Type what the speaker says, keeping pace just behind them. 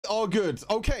are good.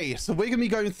 Okay, so we're gonna be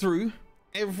going through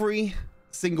every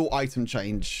single item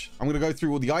change. I'm gonna go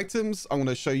through all the items. I'm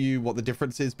gonna show you what the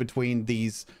difference is between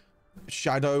these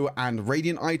shadow and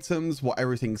radiant items, what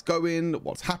everything's going,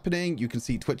 what's happening. You can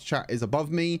see Twitch chat is above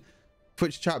me.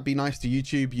 Twitch chat, be nice to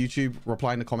YouTube. YouTube,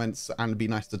 reply in the comments and be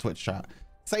nice to Twitch chat.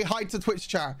 Say hi to Twitch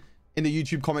chat in the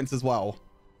YouTube comments as well.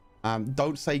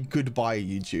 Don't say goodbye,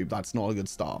 YouTube. That's not a good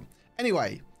start.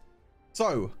 Anyway,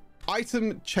 so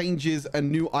item changes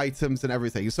and new items and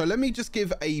everything. So let me just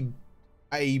give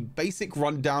a basic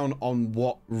rundown on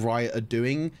what Riot are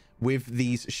doing with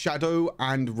these shadow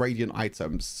and radiant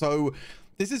items. So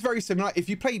this is very similar. If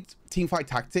you played Teamfight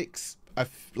Tactics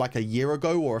like a year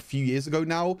ago or a few years ago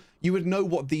now, you would know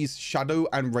what these shadow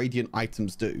and radiant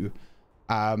items do.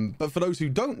 But for those who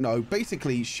don't know,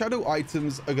 basically shadow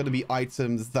items are going to be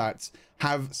items that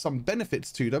have some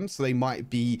benefits to them. So they might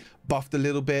be buffed a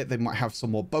little bit. They might have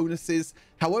some more bonuses.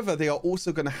 However, they are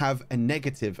also going to have a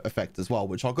negative effect as well,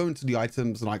 which I'll go into the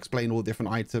items and I explain all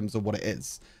different items and what it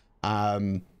is.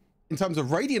 In terms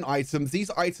of radiant items, these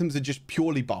items are just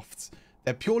purely buffed.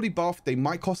 They're purely buffed. They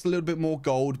might cost a little bit more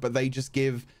gold, but they just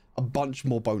give a bunch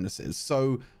more bonuses.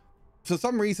 So for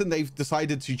some reason, they've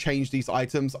decided to change these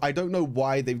items. I don't know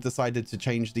why they've decided to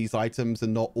change these items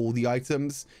and not all the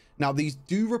items. Now, these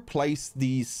do replace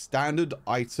the standard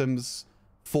items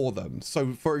for them.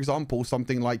 So, for example,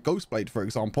 something like Ghostblade, for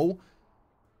example,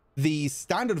 the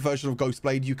standard version of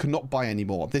Ghostblade, you cannot buy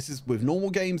anymore. This is with normal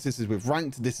games. This is with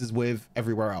ranked. This is with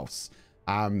everywhere else.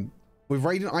 With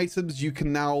Radiant items, you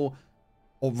can now,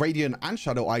 or Radiant and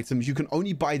Shadow items, you can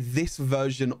only buy this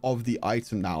version of the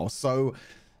item now. So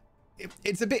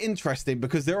it's a bit interesting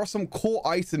because there are some core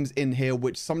items in here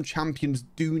which some champions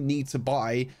do need to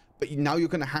buy, but now you're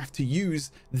going to have to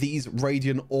use these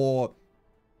Radiant or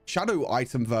Shadow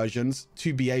item versions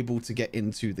to be able to get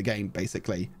into the game,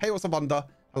 basically. Hey, what's up, Under?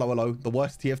 Hello, hello. The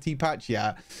worst TFT patch?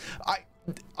 Yeah.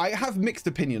 I have mixed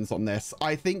opinions on this.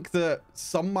 I think that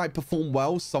some might perform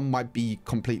well, some might be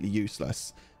completely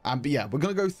useless. But yeah, we're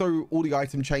going to go through all the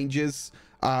item changes.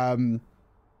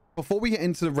 Before we get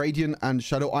into the Radiant and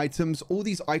Shadow items, all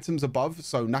these items above,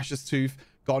 so Nash's Tooth,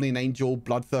 Guardian Angel,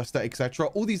 Bloodthirster, etc.,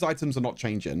 all these items are not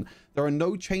changing. There are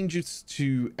no changes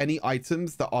to any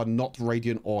items that are not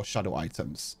Radiant or Shadow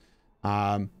items.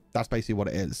 That's basically what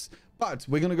it is. But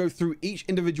we're going to go through each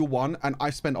individual one, and I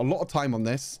spent a lot of time on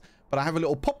this, but I have a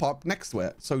little pop-up next to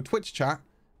it. So Twitch chat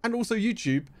and also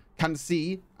YouTube can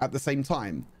see at the same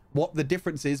time what the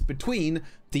difference is between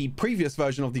the previous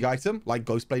version of the item, like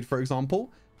Ghostblade, for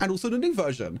example, and also the new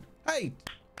version. Hey,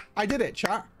 I did it,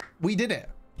 chat. We did it.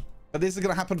 But this is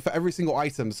going to happen for every single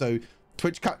item. So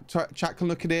Twitch chat can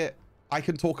look at it. I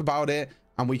can talk about it,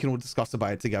 and we can all discuss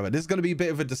about it together. This is going to be a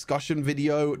bit of a discussion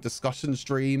video, discussion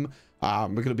stream. We're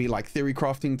going to be like theory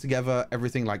crafting together,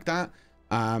 everything like that.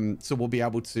 So we'll be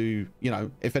able to, you know,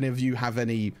 if any of you have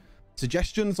any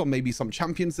suggestions on maybe some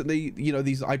champions that they, you know,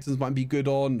 these items might be good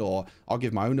on, or I'll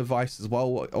give my own advice as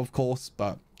well, of course.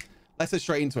 But let's get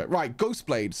straight into it. Right,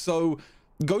 Ghostblade. So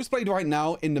Ghostblade right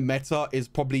now in the meta is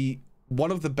probably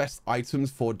one of the best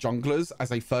items for junglers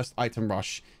as a first item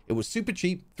rush. It was super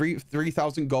cheap,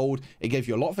 3,000 gold. It gave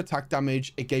you a lot of attack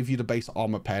damage. It gave you the base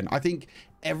armor pen. I think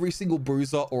every single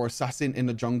bruiser or assassin in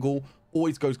the jungle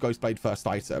always goes Ghostblade first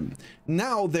item.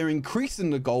 Now they're increasing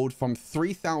the gold from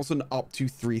 3,000 up to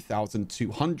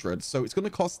 3,200. So it's going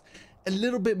to cost a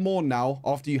little bit more now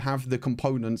after you have the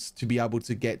components to be able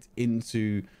to get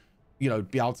into, you know,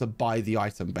 be able to buy the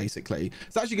item, basically.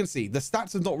 So as you can see, the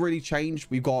stats have not really changed.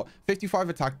 We've got 55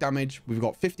 attack damage. We've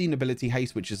got 15 ability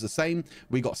haste, which is the same.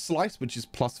 We got slice, which is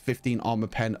plus 15 armor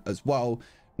pen as well.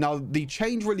 Now, the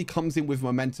change really comes in with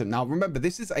momentum. Now, remember,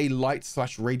 this is a light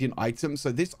 / radiant item.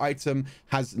 So this item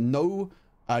has no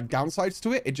downsides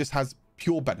to it. It just has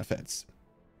pure benefits.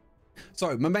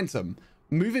 So momentum.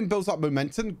 Moving builds up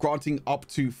momentum, granting up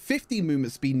to 50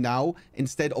 movement speed now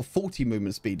instead of 40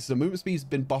 movement speed. So the movement speed has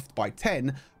been buffed by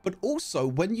 10, but also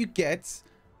when you get,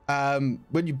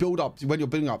 when you're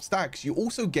building up stacks, you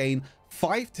also gain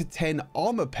 5 to 10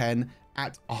 armor pen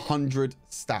at 100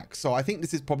 stacks. So I think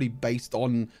this is probably based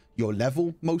on your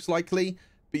level, most likely,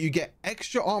 but you get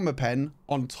extra armor pen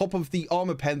on top of the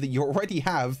armor pen that you already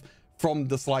have from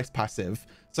the slice passive.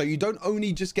 So you don't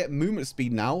only just get movement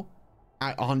speed now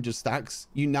at 100 stacks,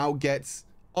 you now get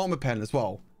armor pen as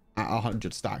well at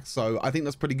 100 stacks. So I think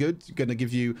that's pretty good. It's going to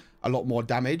give you a lot more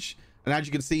damage. And as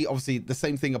you can see, obviously the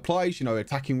same thing applies, you know,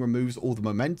 attacking removes all the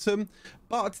momentum,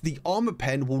 but the armor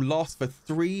pen will last for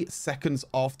 3 seconds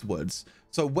afterwards.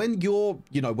 So when you're,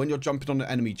 you know, when you're jumping on an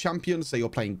enemy champion, say you're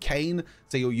playing Kayn,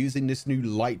 say you're using this new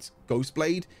light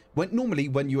Ghostblade, normally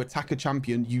when you attack a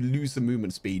champion, you lose the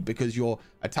movement speed because you're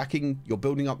attacking, you're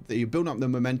building up the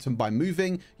momentum by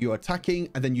moving, you're attacking,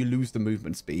 and then you lose the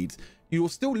movement speed. You'll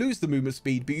still lose the movement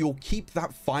speed, but you'll keep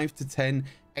that 5 to 10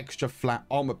 extra flat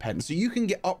armor pen. So you can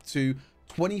get up to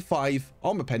 25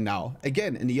 armor pen now.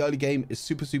 Again, in the early game, is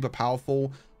super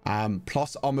powerful.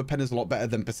 Plus armor pen is a lot better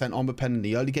than percent armor pen in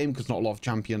the early game because not a lot of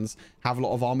champions have a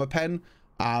lot of armor pen.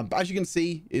 But as you can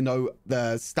see, you know,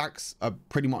 the stacks are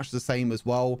pretty much the same as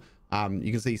well.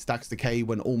 You can see stacks decay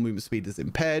when all movement speed is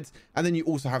impaired, and then you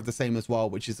also have the same as well,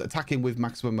 which is attacking with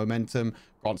maximum momentum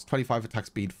grants 25 attack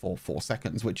speed for 4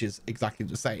 seconds, which is exactly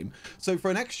the same. So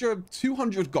for an extra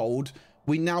 200 gold,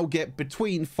 we now get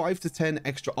between 5 to 10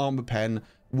 extra armor pen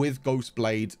with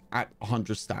Ghostblade at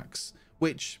 100 stacks,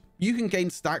 which you can gain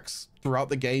stacks throughout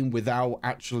the game without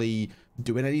actually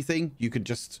doing anything. You could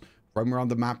just roam around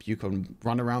the map, you can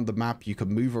run around the map, you can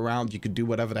move around, you can do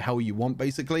whatever the hell you want,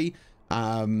 basically.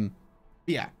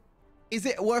 Yeah, is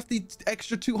it worth the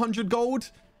extra 200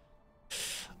 gold?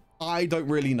 I don't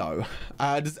really know.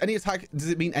 Does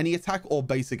it mean any attack or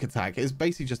basic attack? It's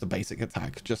basically just a basic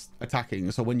attack, just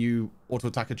attacking. So when you auto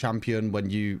attack a champion,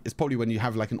 it's probably when you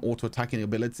have like an auto attacking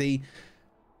ability.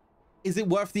 Is it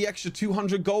worth the extra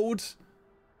 200 gold?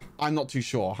 I'm not too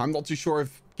sure. I'm not too sure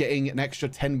if getting an extra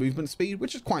 10 movement speed,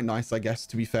 which is quite nice, I guess,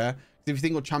 to be fair. If you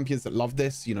think of champions that love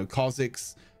this, you know,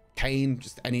 Kha'Zix, Kayn,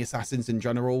 just any assassins in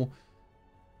general,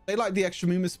 they like the extra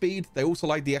movement speed. They also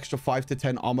like the extra 5 to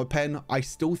 10 armor pen. I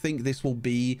still think this will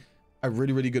be a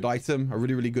really good item, a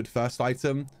really good first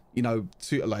item. You know,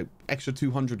 like extra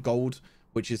 200 gold,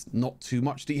 which is not too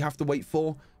much that you have to wait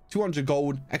for. 200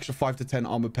 gold, extra 5 to 10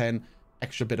 armor pen,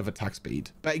 extra bit of attack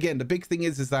speed. But again, the big thing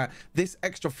is that this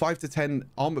extra 5 to 10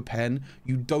 armor pen,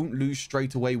 you don't lose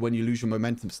straight away when you lose your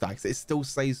momentum stacks. It still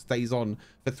stays on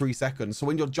for 3 seconds. So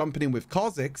when you're jumping in with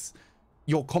Kha'Zix,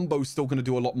 your combo is still going to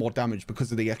do a lot more damage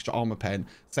because of the extra armor pen.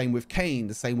 Same with Kayn,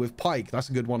 the same with Pyke. That's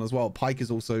a good one as well. Pyke is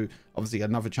also obviously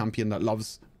another champion that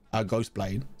loves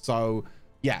Ghostblade. So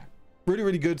yeah,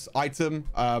 really good item.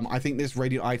 I think this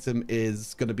Radiant item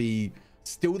is going to be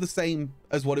still the same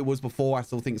as what it was before. I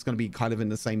still think it's going to be kind of in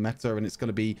the same meta, and it's going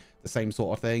to be the same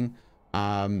sort of thing.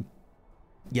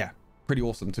 Yeah, pretty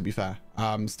awesome, to be fair.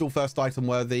 Still first item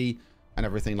worthy and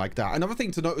everything like that. Another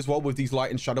thing to note as well with these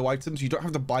light and shadow items, you don't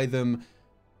have to buy them.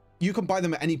 You can buy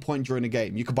them at any point during the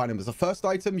game. You can buy them as a first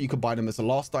item, you can buy them as a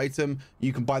last item,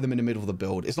 you can buy them in the middle of the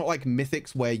build. It's not like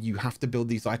Mythics where you have to build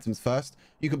these items first.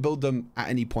 You can build them at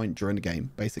any point during the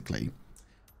game, basically.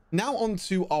 Now on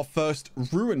to our first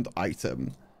ruined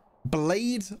item,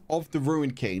 Blade of the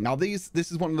Ruined King. Now this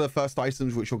is one of the first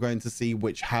items which you're going to see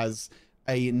which has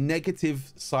a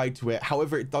negative side to it.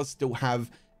 However, it does still have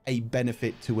a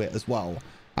benefit to it as well.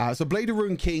 So Blade of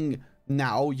Ruined King,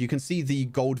 now you can see the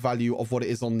gold value of what it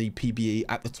is on the PBE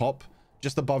at the top,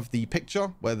 just above the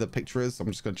picture where the picture is. I'm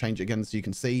just going to change it again so you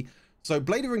can see. So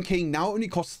Blade of Ruined King now only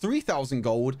costs 3,000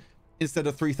 gold instead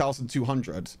of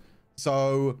 3,200.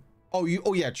 So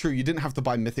oh yeah, true, you didn't have to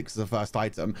buy Mythics as a first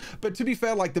item, but to be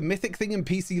fair, like the Mythic thing in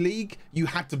PC League, you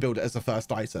had to build it as a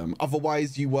first item,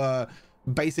 otherwise you were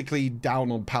basically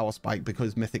down on power spike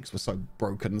because Mythics were so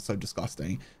broken and so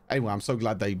disgusting. Anyway, I'm so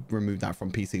glad they removed that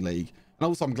from PC League, and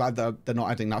also I'm glad that they're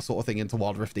not adding that sort of thing into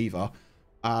Wild Rift either.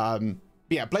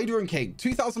 Yeah, Blade of Ruined King,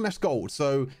 2,000 less gold,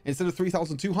 so instead of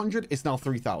 3,200 it's now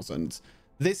 3,000.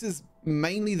 This is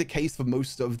mainly the case for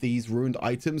most of these ruined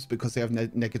items because they have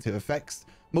negative effects.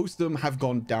 Most of them have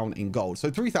gone down in gold. So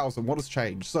 3,000, what has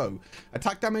changed? So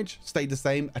attack damage stayed the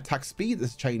same, attack speed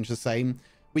has changed the same.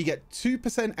 We get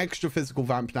 2% extra physical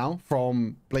vamp now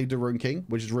from Blade of the Ruined King,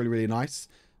 which is really nice.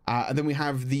 And then we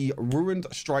have the Ruined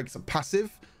Strikes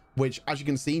passive, which as you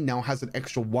can see now has an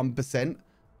extra 1%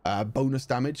 bonus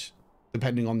damage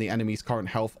depending on the enemy's current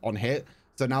health on hit.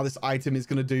 So now this item is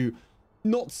going to do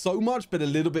not so much, but a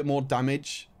little bit more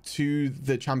damage to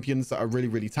the champions that are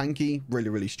really tanky,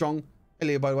 really strong. Hey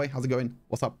Leo, by the way, how's it going?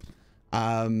 What's up?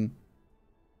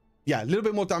 Yeah, a little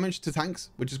bit more damage to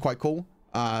tanks, which is quite cool.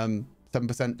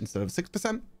 7% instead of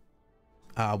 6%,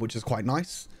 which is quite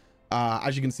nice.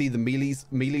 As you can see, the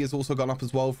melee has also gone up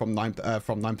as well from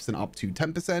 9% up to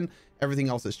 10%. Everything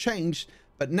else has changed,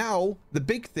 but now the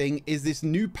big thing is this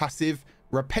new passive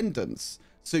Repentance.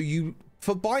 So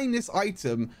for buying this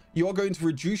item, you are going to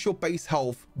reduce your base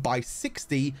health by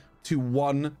 60 to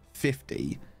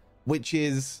 150, which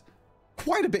is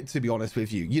quite a bit, to be honest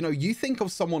with you. You know, you think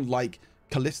of someone like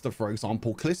Kalista, for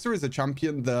example. Kalista is a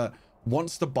champion that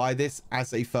wants to buy this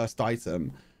as a first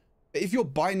item. If you're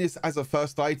buying this as a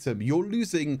first item, you're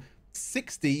losing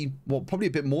 60, well, probably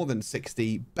a bit more than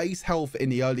 60 base health in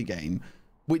the early game,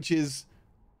 which is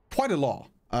quite a lot.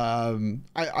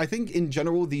 I think in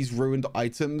general, these ruined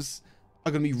items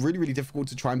are going to be really, really difficult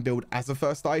to try and build as a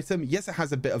first item. Yes, it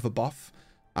has a bit of a buff.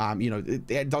 You know,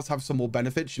 it does have some more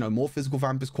benefits. You know, more physical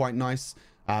vamp is quite nice.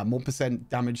 More %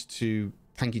 damage to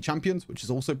tanky champions, which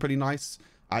is also pretty nice.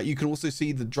 You can also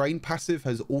see the drain passive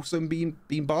has also been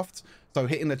buffed. So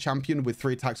hitting a champion with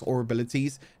 3 attacks or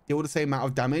abilities deal the same amount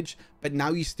of damage, but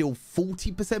now you steal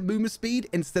 40% movement speed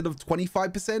instead of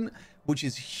 25%, which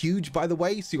is huge, by the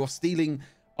way. So you're stealing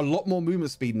a lot more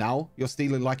movement speed now. You're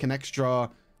stealing like an extra,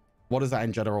 what is that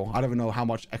in general? I don't even know how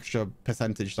much extra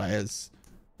percentage that is.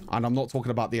 And I'm not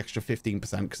talking about the extra 15%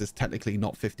 because it's technically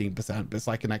not 15%, but it's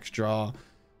like an extra,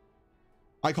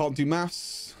 I can't do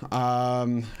maths.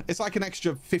 It's like an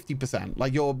extra 50%.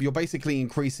 Like you're basically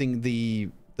increasing the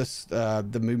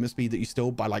movement speed that you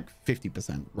steal by like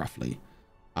 50% roughly,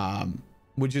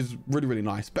 which is really, really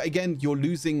nice. But again, you're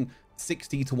losing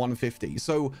 60 to 150.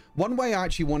 So one way I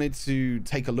actually wanted to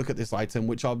take a look at this item,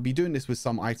 which I'll be doing this with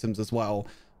some items as well,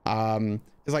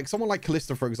 is like someone like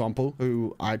Kalista, for example,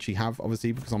 who I actually have,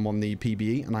 obviously, because I'm on the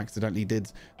PBE and I accidentally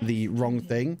did the wrong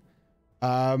thing.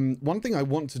 One thing I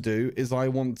want to do is I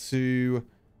want to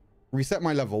reset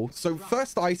my level. So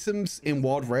first items in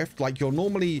Wild Rift, like you're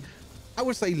normally, I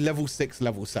would say level 6,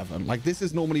 level 7. Like this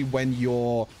is normally when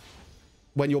you're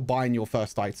buying your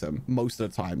first item most of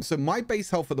the time. So my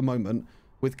base health at the moment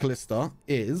with Kalista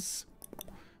is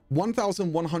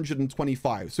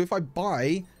 1,125. So if I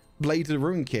buy Blade of the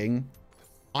Ruin King,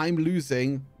 I'm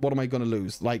losing, what am I going to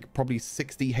lose? Like probably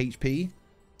 60 HP.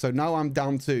 So now I'm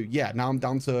down to, now I'm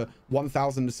down to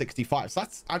 1,065. So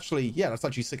that's actually, that's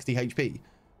actually 60 HP.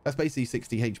 That's basically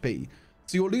 60 HP.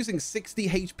 So you're losing 60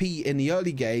 HP in the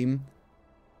early game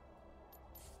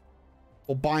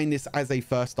or buying this as a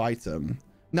first item.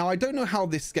 Now, I don't know how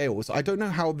this scales. I don't know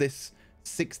how this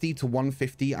 60 to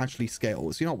 150 actually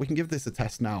scales. You know, we can give this a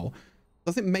test now.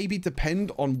 Does it maybe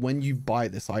depend on when you buy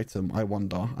this item, I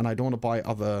wonder? And I don't want to buy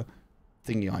other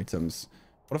thingy items.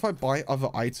 What if I buy other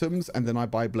items and then I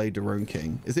buy Blade of the Ruin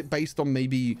King? Is it based on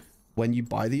maybe when you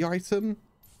buy the item?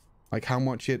 Like how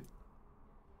much it...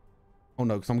 Oh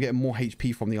no, because I'm getting more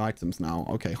HP from the items now.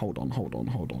 Okay, hold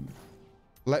on.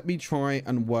 Let me try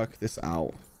and work this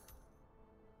out.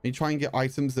 Let me try and get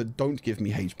items that don't give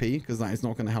me HP, because that is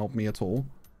not going to help me at all.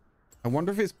 I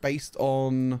wonder if it's based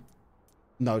on...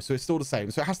 No, so it's still the same.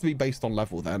 So it has to be based on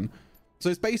level then. So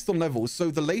it's based on levels.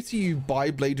 So the later you buy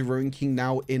Blade of the Ruin King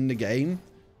now in the game,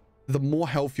 the more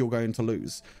health you're going to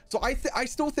lose. So I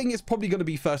still think it's probably going to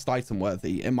be first item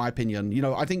worthy, in my opinion. You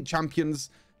know, I think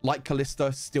champions like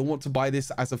Kalista still want to buy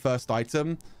this as a first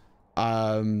item.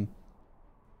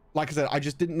 Like I said, I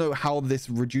just didn't know how this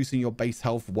reducing your base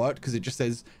health worked, because it just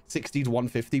says 60 to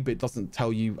 150, but it doesn't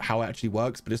tell you how it actually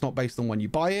works. But it's not based on when you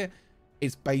buy it.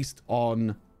 It's based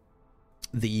on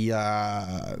the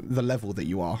level that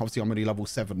you are. Obviously, I'm only level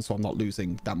 7, so I'm not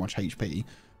losing that much HP.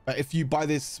 But if you buy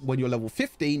this when you're level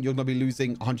 15, you're going to be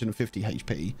losing 150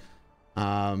 HP.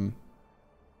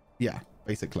 Yeah,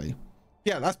 basically.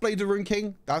 Yeah, that's Blade of the Ruin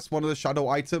King. That's one of the shadow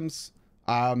items.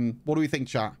 What do we think,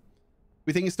 chat?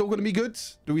 We think it's still going to be good?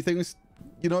 Do we think it's,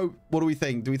 you know, what do we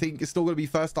think? Do we think it's still going to be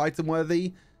first item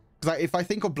worthy? Because if I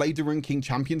think of Blade of the Ruin King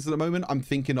champions at the moment, I'm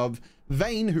thinking of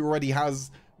Vayne, who already has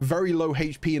very low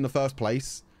HP in the first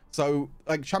place. So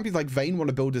like champions like Vayne want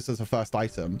to build this as a first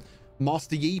item.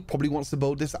 Master Yi probably wants to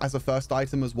build this as a first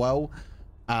item as well.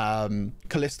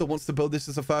 Kalista wants to build this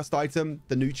as a first item,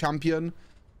 the new champion.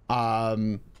 I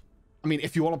mean,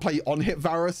 if you want to play on-hit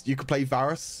Varus, you could play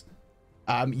Varus.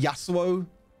 Yasuo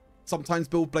sometimes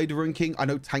build Blade of the Ruin King. I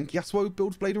know Tank Yasuo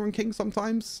builds Blade of the Ruin King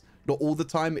sometimes. Not all the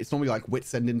time. It's normally like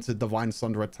Wits End into Divine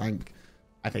Sunderer tank,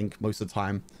 I think, most of the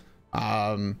time.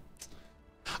 I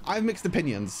have mixed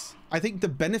opinions. I think the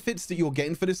benefits that you're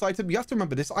getting for this item, you have to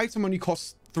remember, this item only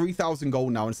costs 3,000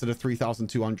 gold now instead of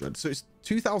 3,200. So it's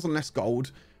 2,000 less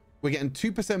gold. We're getting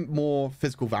 2% more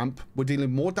physical vamp. We're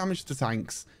dealing more damage to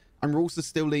tanks. And we're also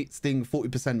still stealing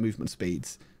 40% movement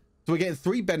speeds. So we're getting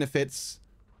 3 benefits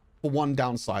for 1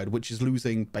 downside, which is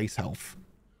losing base health.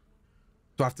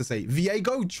 So I have to say,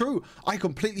 Viego, true. I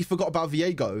completely forgot about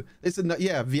Viego.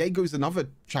 Yeah, Viego's another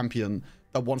champion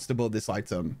that wants to build this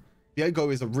item.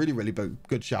 Viego is a really, really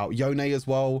good shout. Yone as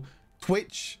well.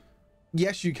 Twitch.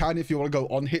 Yes, you can if you want to go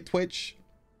on hit Twitch.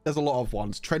 There's a lot of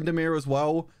ones. Trendamir as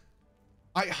well.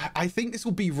 I think this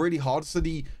will be really hard. So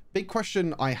the big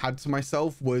question I had to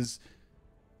myself was,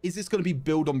 is this going to be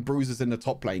build on bruisers in the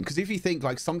top lane? Because if you think,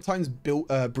 like, sometimes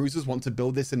bruisers want to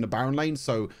build this in the Baron lane.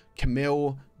 So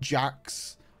Camille,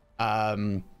 Jax,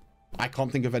 I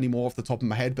can't think of any more off the top of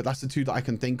my head, but that's the two that I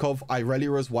can think of.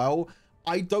 Irelia as well.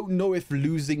 I don't know if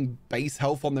losing base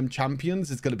health on them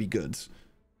champions is going to be good.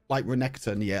 Like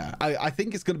Renekton, yeah. I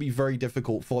think it's going to be very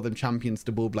difficult for them champions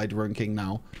to build Blade Ruin King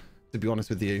now, to be honest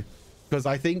with you. Because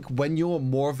I think when you're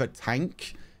more of a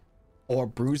tank or a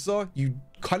bruiser, you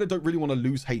kind of don't really want to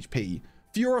lose HP.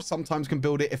 Fiora sometimes can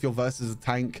build it if your versus a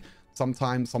tank.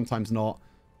 Sometimes not.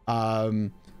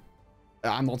 I'm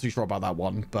not too sure about that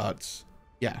one, but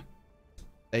yeah.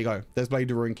 There you go. There's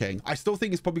Blade Ruin King. I still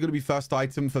think it's probably going to be first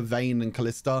item for Vayne and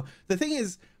Kalista. The thing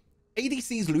is,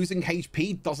 ADCs losing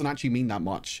HP doesn't actually mean that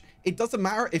much. It doesn't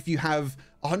matter if you have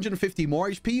 150 more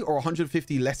HP or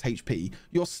 150 less HP.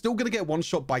 You're still going to get one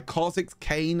shot by Kha'Zix,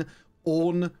 Kayn,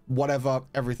 Ornn, whatever,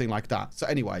 everything like that. So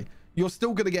anyway, you're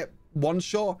still going to get one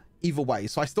shot either way.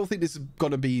 So I still think this is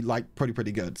going to be like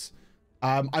pretty good.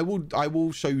 I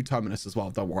will show you Terminus as well.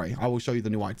 Don't worry. I will show you the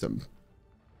new item.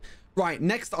 Right,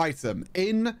 next item,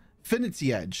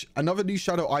 Infinity Edge, another new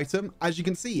shadow item. As you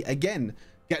can see, again,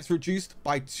 gets reduced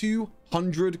by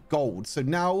 200 gold. So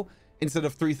now, instead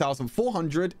of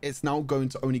 3,400, it's now going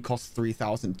to only cost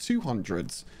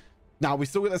 3,200. Now, we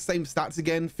still get the same stats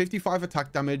again, 55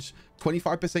 attack damage,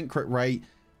 25% crit rate.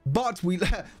 But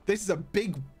this is a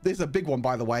big one,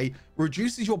 by the way.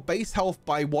 Reduces your base health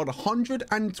by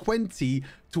 120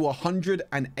 to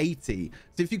 180.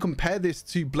 So if you compare this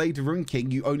to Blade Ruin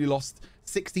King, you only lost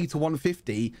 60 to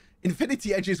 150.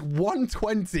 Infinity Edge is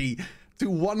 120 to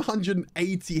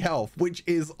 180 health, which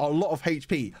is a lot of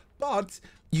HP. But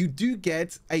you do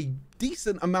get a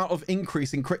decent amount of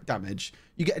increase in crit damage.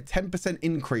 You get a 10%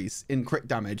 increase in crit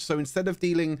damage. So instead of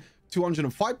dealing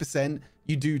 205%,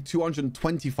 you do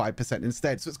 225%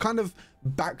 instead. So it's kind of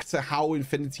back to how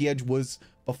Infinity Edge was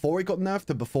before it got nerfed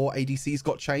and before ADCs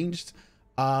got changed.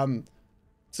 So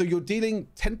you're dealing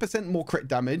 10% more crit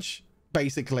damage,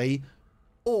 basically,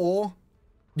 or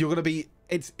you're going to be,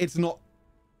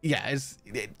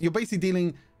 you're basically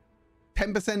dealing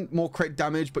 10% more crit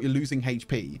damage, but you're losing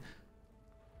HP.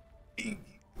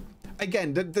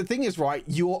 Again, the thing is, right,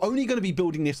 you're only going to be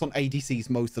building this on ADCs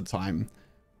most of the time.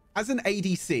 As an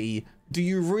ADC, do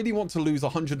you really want to lose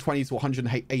 120 to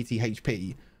 180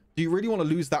 HP? Do you really want to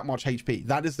lose that much HP?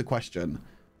 That is the question.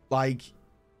 Like,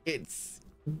 it's,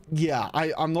 yeah,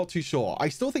 I'm not too sure. I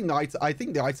still think I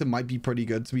think the item might be pretty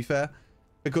good, to be fair,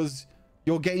 because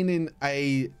you're gaining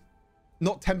a,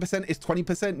 not 10%, it's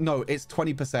 20%. No, it's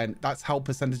 20%. That's how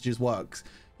percentages works.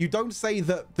 You don't say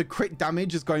that the crit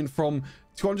damage is going from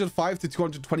 205 to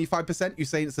 225%. You're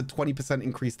saying it's a 20%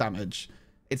 increased damage.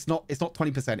 It's not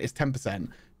 20%, it's 10%.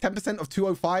 10% of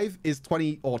 205 is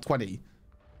 20 or 20,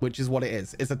 which is what it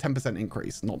is. It's a 10%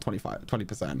 increase, not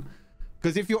 20%.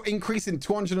 Because if you're increasing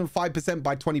 205%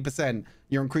 by 20%,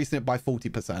 you're increasing it by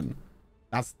 40%.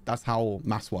 That's how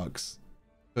maths works.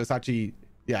 So it's actually,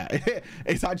 yeah,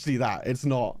 it's actually that. It's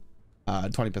not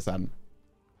 20%.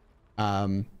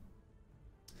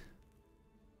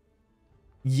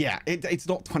 Yeah, it's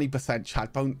not 20%,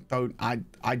 chat. Don't.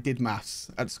 I did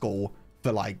maths at school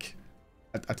for like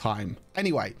a time.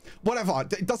 Anyway, whatever,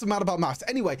 it doesn't matter about maths.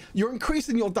 Anyway, you're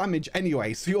increasing your damage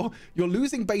anyway, so you're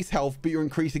losing base health, but you're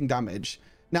increasing damage.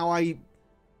 Now, I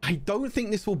don't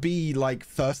think this will be like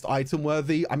first item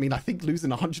worthy. I mean, I think losing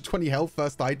 120 health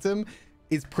first item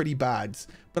is pretty bad,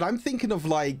 but I'm thinking of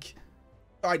like,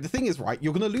 all right, the thing is, right,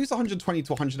 you're going to lose 120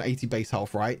 to 180 base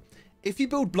health, right? If you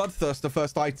build Bloodthirster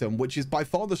first item, which is by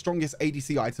far the strongest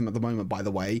ADC item at the moment, by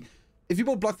the way, if you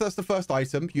build Bloodthirster first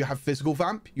item, you have physical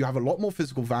vamp, you have a lot more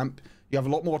physical vamp, you have a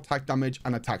lot more attack damage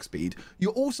and attack speed.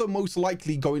 You're also most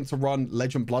likely going to run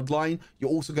Legend Bloodline. You're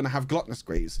also going to have Gluttonous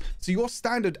Grease. So your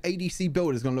standard ADC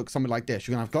build is going to look something like this.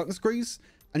 You're going to have Gluttonous Grease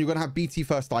and you're going to have BT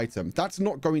first item. That's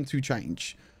not going to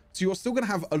change. So you're still going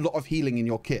to have a lot of healing in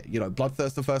your kit. You know,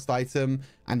 Bloodthirster first item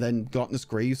and then Gluttonous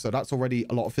Grease. So that's already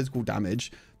a lot of physical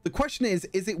damage. The question is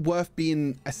it worth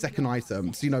being a second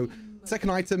item? So, you know, second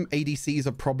item, ADCs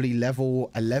are probably level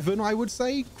 11, I would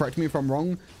say. Correct me if I'm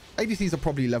wrong. ADCs are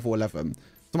probably level 11.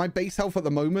 So my base health at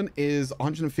the moment is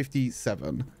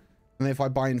 157. And if I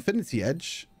buy Infinity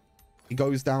Edge, it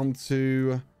goes down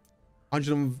to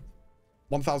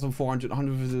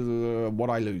 1,400. What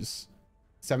I lose?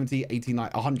 70, 89,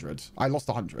 100. I lost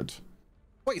 100.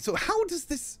 Wait, so how does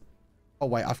this... Oh,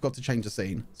 wait, I forgot to change the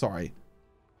scene. Sorry.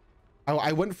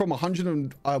 I went from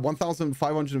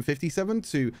 1,557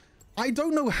 to... I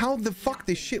don't know how the fuck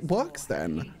this shit works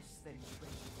then.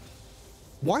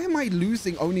 Why am I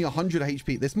losing only 100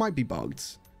 HP? This might be bugged.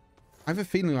 I have a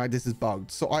feeling like this is bugged.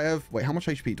 So I have... Wait, how much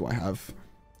HP do I have?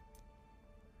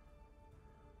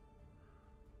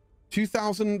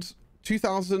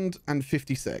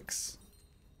 2056.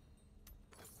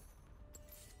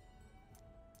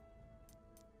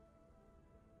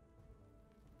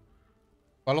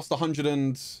 I lost 100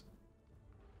 and...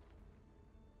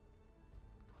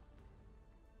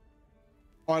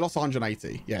 Oh, I lost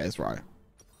 180. Yeah, it's right.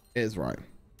 It is right.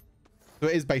 So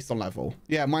it is based on level.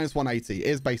 Yeah, minus 180. It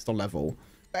is based on level.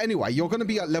 But anyway, you're going to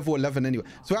be at level 11 anyway.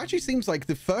 So it actually seems like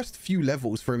the first few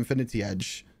levels for Infinity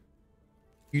Edge,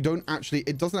 you don't actually...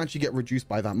 It doesn't actually get reduced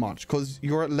by that much because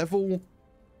you're at level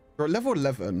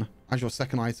 11 as your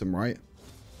second item, right?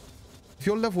 If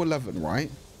you're level 11,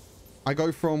 right? I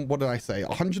go from, what did I say?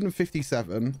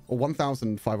 157 or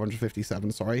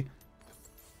 1,557, sorry.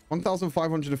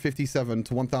 1,557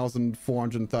 to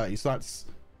 1,430. So that's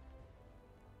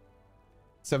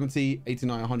 70,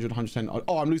 89, 100, 110.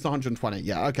 Oh, I'm losing 120.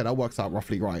 Yeah, okay, that works out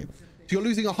roughly right. So you're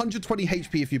losing 120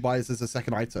 HP if you buy this as a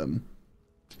second item.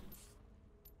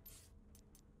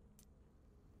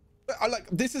 But I like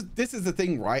this is the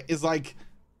thing, right? Is like,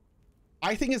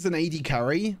 I think as an AD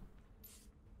carry,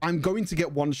 I'm going to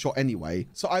get one shot anyway.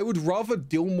 So I would rather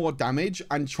deal more damage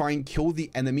and try and kill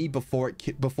the enemy before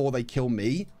they kill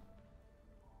me.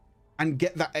 And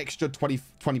get that extra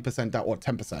 20% out, or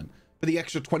 10%. But the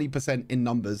extra 20% in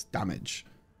numbers damage.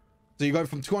 So you go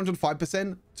from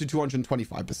 205% to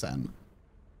 225%.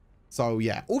 So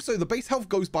yeah. Also, the base health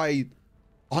goes by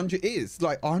 100. It is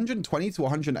like 120 to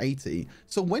 180.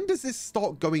 So when does this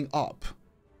start going up?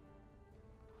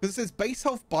 Because it says base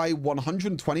health by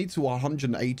 120 to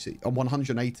 180 or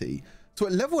 180. So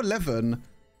at level 11,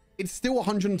 it's still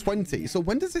 120. So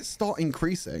when does it start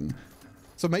increasing?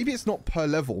 So maybe it's not per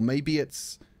level. Maybe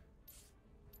it's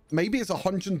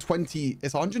 120.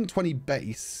 It's 120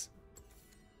 base.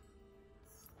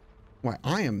 Right,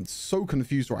 I am so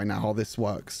confused right now how this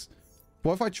works.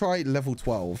 What if I try level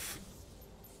 12?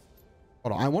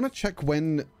 Hold on, I want to check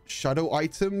when shadow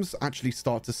items actually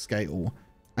start to scale.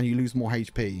 And you lose more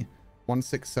HP.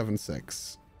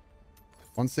 1676.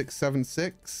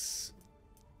 1676.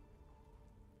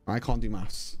 I can't do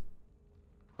maths.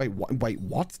 Wait, what? Wait,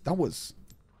 what? That was...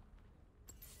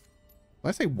 Did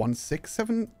I say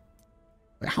 167?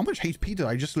 Wait, how much HP did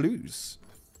I just lose?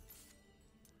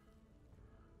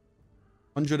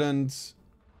 100 and...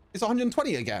 It's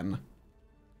 120 again.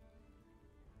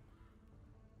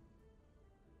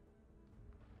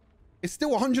 It's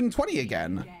still 120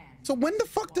 again. So when the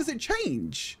fuck does it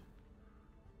change?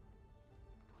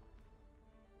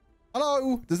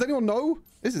 Hello? Does anyone know?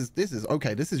 This is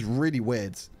okay. This is really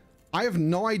weird. I have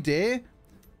no idea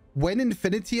when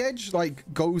Infinity Edge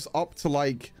like goes up to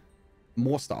like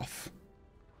more stuff.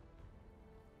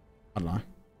 I don't know.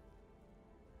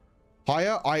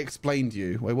 Higher, I explained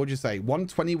you. Wait, what'd you say?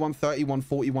 120, 130,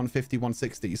 140, 150,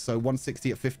 160. So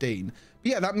 160 at 15.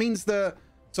 But yeah, that means that...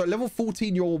 So at level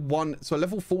 14, you're one. So at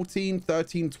level 14,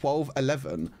 13, 12,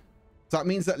 11. So that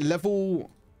means that at level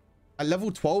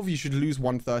 12, you should lose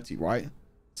 130, right?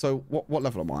 So what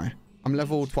level am I? I'm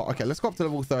level 12. Okay, let's go up to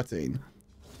level 13.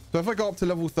 So if I go up to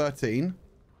level 13,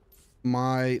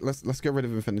 let's get rid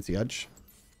of Infinity Edge.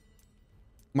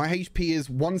 My HP is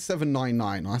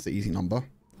 1799. Oh, that's an easy number.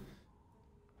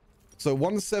 So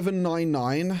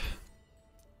 1799.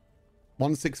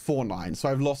 1649. So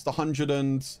I've lost 100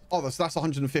 and... Oh, that's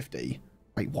 150.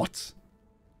 Wait, what?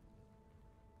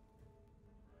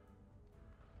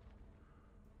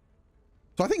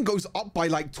 So I think it goes up by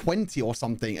like 20 or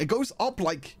something. It goes up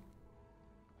like...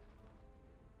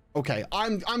 Okay,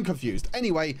 I'm confused.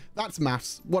 Anyway, that's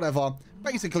maths. Whatever.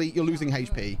 Basically, you're losing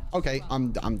HP. Okay,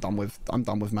 I'm done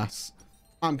with maths.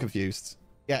 I'm confused.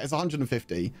 Yeah, it's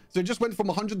 150. So it just went from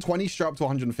 120 straight up to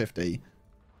 150.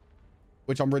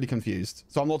 Which I'm really confused.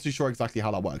 So I'm not too sure exactly how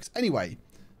that works. Anyway,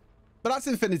 but that's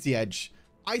Infinity Edge.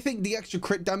 I think the extra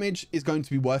crit damage is going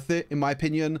to be worth it, in my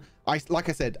opinion. Like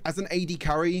I said, as an AD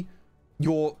carry,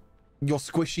 you're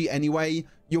squishy anyway.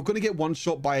 You're going to get one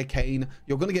shot by a Kane.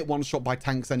 You're going to get one shot by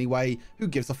tanks anyway. Who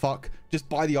gives a fuck? Just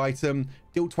buy the item,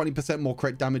 deal 20% more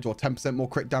crit damage or 10% more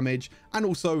crit damage. And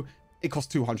also, it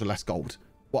costs 200 less gold.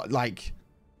 What, like,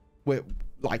 we're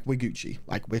Gucci.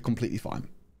 Like, we're completely fine.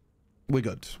 We're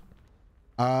good.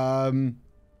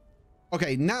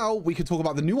 Okay, now we can talk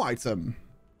about the new item.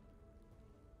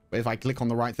 If I click on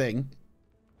the right thing.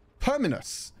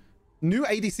 Terminus. New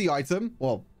ADC item.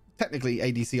 Well, technically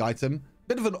ADC item.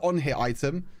 Bit of an on-hit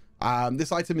item.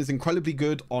 This item is incredibly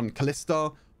good on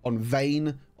Kalista, on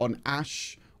Vayne, on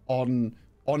Ashe, on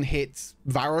hit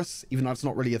Varus, even though it's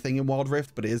not really a thing in Wild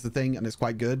Rift, but it is a thing and it's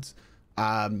quite good.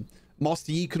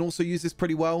 Master Yi can also use this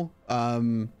pretty well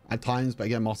at times, but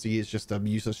again, Master Yi is just a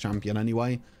useless champion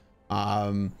anyway.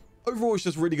 overall, it's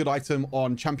just a really good item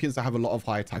on champions that have a lot of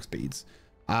high attack speeds.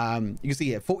 You can see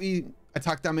here, 40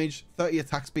 attack damage, 30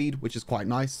 attack speed, which is quite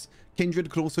nice. Kindred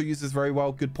could also use this very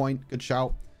well. Good point. Good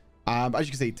shout. As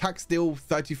you can see, attack steal,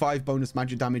 35 bonus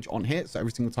magic damage on hit. So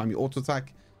every single time you auto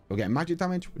attack, you'll get magic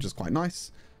damage, which is quite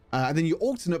nice. And then you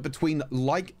alternate between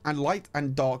light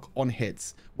and dark on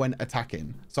hits when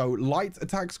attacking. So light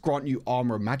attacks grant you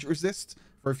armor and magic resist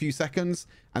for a few seconds,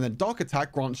 and then dark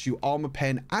attack grants you armor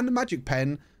pen and magic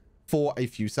pen for a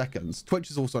few seconds.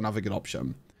 Twitch is also another good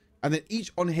option. And then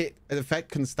each on hit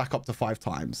effect can stack up to 5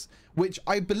 times, which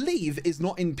I believe is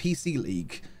not in PC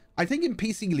League. I think in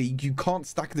PC League you can't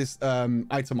stack this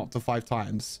item up to 5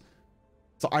 times.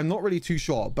 So I'm not really too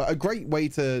sure, but a great way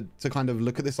to kind of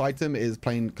look at this item is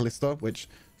playing Callista, which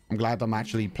I'm glad I'm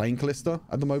actually playing Callista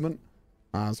at the moment.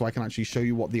 So I can actually show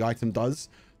you what the item does.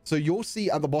 So you'll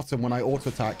see at the bottom when I auto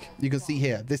attack, you can see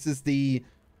here, this is the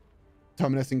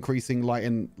Terminus increasing light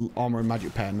and armor and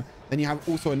magic pen. Then you have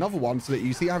also another one so that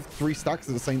you see I have 2 stacks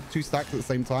at the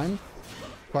same time.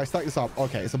 If I stack this up,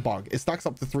 okay, it's a bug. It stacks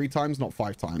up to 3 times, not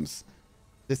 5 times.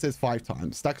 This is 5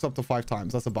 times. Stacks up to 5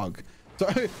 times. That's a bug.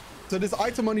 So this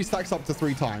item only stacks up to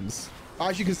 3 times.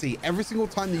 As you can see, every single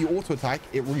time that you auto attack,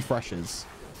 it refreshes.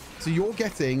 So you're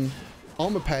getting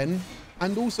armor pen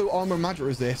and also armor and magic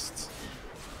resist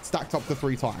stacked up to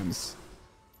 3 times,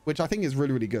 which I think is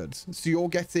really, really good. So you're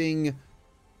getting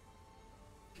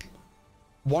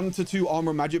 1 to 2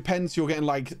 armor magic pens. So you're getting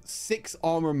like 6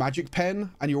 armor magic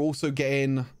pen, and you're also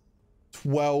getting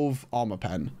 12 armor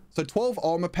pen. So 12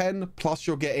 armor pen plus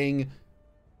you're getting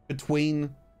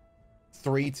between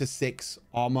 3 to 6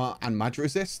 armor and magic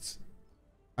resists.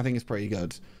 I think it's pretty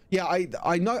good. Yeah,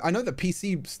 I know that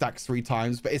PC stacks 3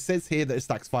 times, but it says here that it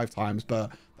stacks 5 times,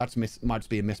 but that's might just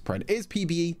be a misprint. It is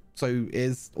PBE, so it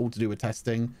is all to do with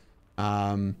testing.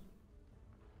 Yeah,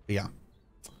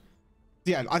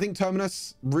 I think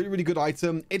Terminus, really, really good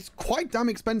item. It's quite damn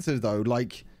expensive though.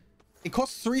 Like, it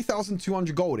costs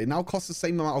 3,200 gold. It now costs the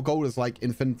same amount of gold as like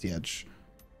Infinity Edge,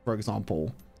 for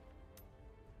example.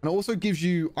 And it also gives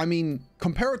you, I mean,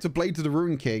 compare it to Blade to the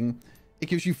Ruin King, it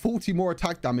gives you 40 more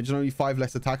attack damage and only 5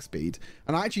 less attack speed.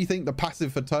 And I actually think the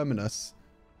passive for Terminus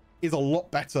is a lot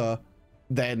better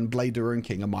than Blade to the Ruin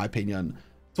King, in my opinion.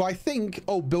 So I think,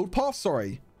 oh, build path,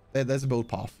 sorry. There's a build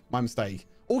path, my mistake.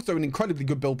 Also an incredibly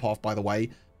good build path, by the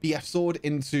way. BF sword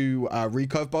into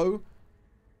recurve bow.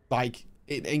 Like,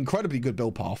 incredibly good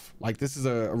build path. Like, this is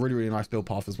a really, really nice build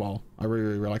path as well. I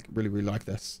really like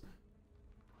this.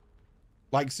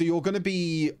 Like, so you're going to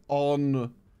be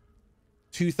on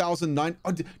 2009.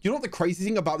 Oh, you know what the crazy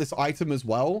thing about this item as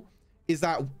well is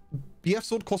that BF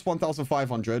sword costs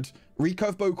 1,500,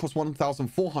 recurve bow costs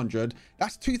 1,400.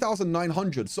 That's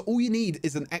 2,900. So all you need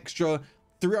is an extra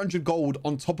 300 gold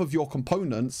on top of your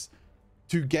components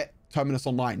to get Terminus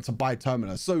online, to buy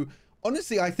Terminus. So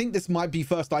honestly, I think this might be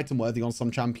first item worthy on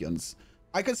some champions.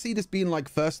 I could see this being like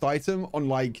first item on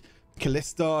like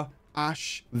Callista,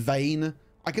 Ashe, Vayne.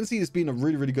 I can see this being a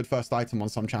really, really good first item on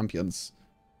some champions.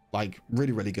 Like,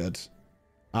 really, really good.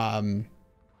 Yeah,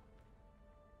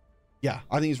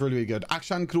 I think it's really, really good.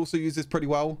 Akshan could also use this pretty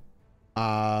well.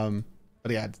 But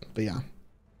yeah.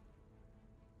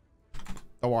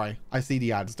 Don't worry. I see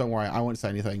the ads. Don't worry. I won't say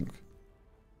anything.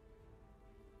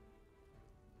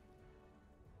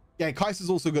 Yeah,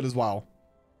 Kaiser's also good as well.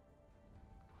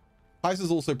 Kaiser's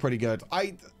also pretty good.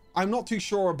 I'm not too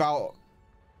sure about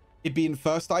it being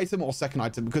first item or second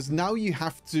item, because now you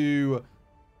have to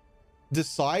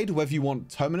decide whether you want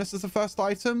Terminus as a first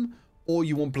item or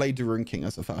you want Blade to Ruin King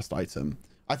as a first item.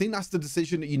 I think that's the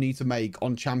decision that you need to make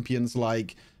on champions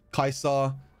like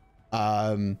Kaiser.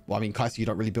 Well, I mean, Kaiser, you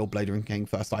don't really build Blade to Ruin King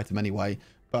first item anyway,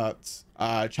 but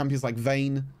champions like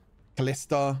Vayne,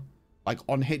 Callista, like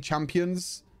on-hit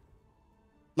champions,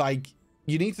 like,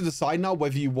 you need to decide now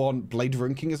whether you want Blade to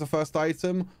Ruin King as a first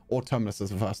item or Terminus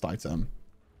as a first item.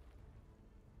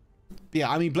 But yeah,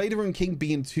 I mean, Blade to Ruin King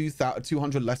being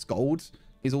 200 less gold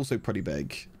is also pretty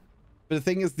big. But the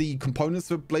thing is, the components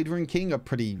for Blade to Ruin King are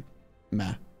pretty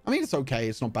meh. I mean, it's okay.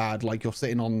 It's not bad. Like, you're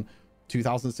sitting on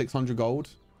 2,600 gold.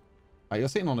 Like, you're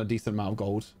sitting on a decent amount of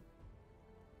gold.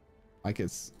 Like,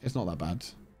 it's not that bad.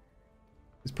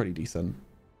 It's pretty decent.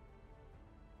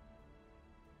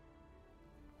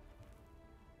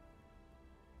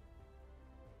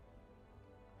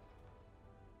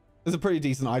 It's a pretty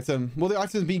decent item. Will the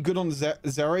items be good on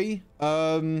Zeri?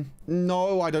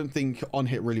 No, I don't think on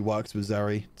hit really works with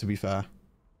Zeri, to be fair.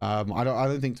 I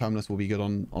don't think Terminus will be good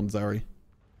on Zeri.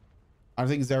 I don't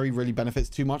think Zeri really benefits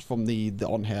too much from the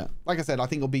on hit. Like I said, I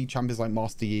think it'll be champions like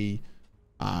Master Yi,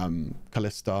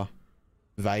 Callista,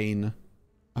 Vayne,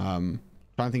 champions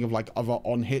Trying to think of like other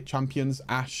on-hit champions.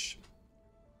 Akshan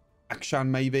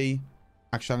maybe.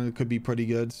 Akshan could be pretty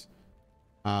good.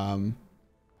 Yeah.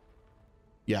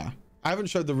 I haven't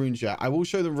showed the runes yet. I will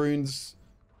show the runes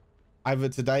either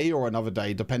today or another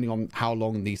day, depending on how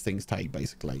long these things take,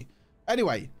 basically.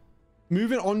 Anyway,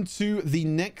 moving on to the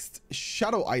next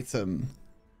shadow item.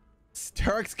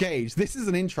 Steraks Gage. This is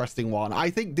an interesting one.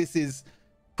 I think this is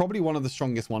probably one of the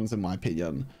strongest ones in my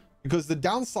opinion, because the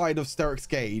downside of Steraks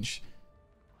Gage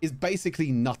is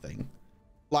basically nothing.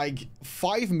 Like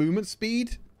 5 movement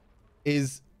speed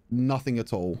is nothing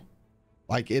at all.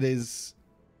 Like it is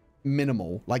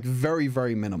minimal, like very,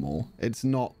 very minimal. It's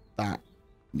not that,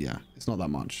 yeah, it's not that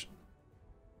much.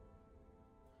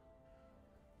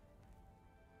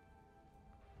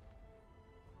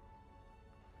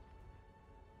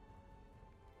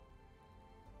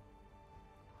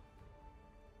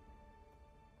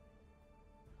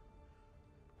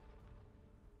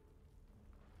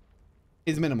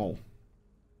 Is minimal.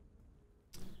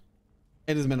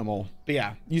 It is minimal, but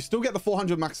yeah, you still get the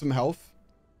 400 maximum health.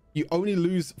 You only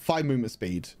lose 5 movement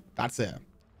speed. That's it.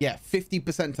 Yeah,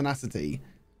 50% tenacity.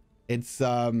 It's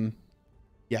yeah,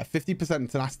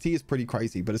 50% tenacity is pretty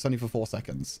crazy, but it's only for 4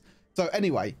 seconds. So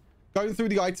anyway, going through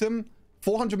the item,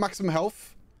 400 maximum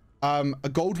health.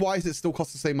 Gold wise, it still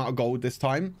costs the same amount of gold this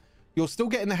time. You're still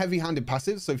getting the heavy-handed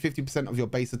passive, so 50% of your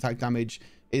base attack damage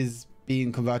is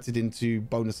being converted into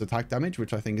bonus attack damage,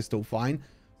 which I think is still fine.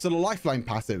 So the lifeline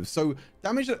passive, so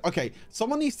damage, okay,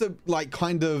 someone needs to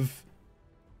kind of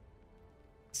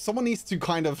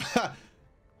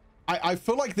I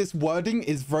feel like this wording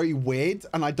is very weird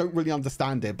and I don't really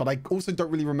understand it, but I also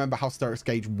don't really remember how Steraks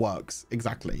Gage works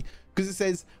exactly, because it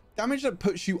says damage that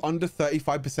puts you under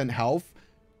 35% health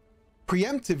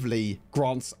preemptively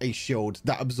grants a shield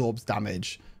that absorbs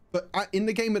damage, but in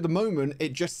the game at the moment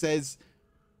it just says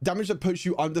damage that puts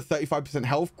you under 35%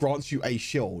 health grants you a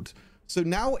shield. So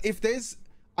now if there's,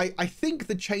 I think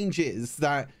the change is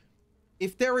that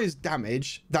if there is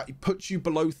damage that puts you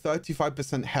below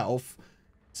 35% health,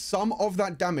 some of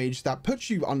that damage that puts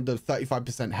you under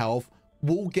 35% health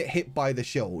will get hit by the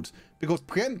shield, because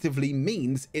preemptively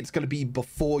means it's going to be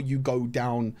before you go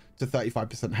down to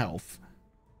 35% health.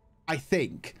 I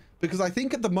think, because I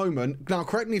think at the moment, now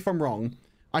correct me if I'm wrong,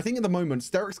 I think at the moment,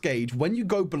 Steraks Gage, when you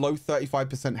go below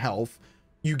 35% health,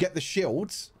 you get the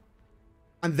shields,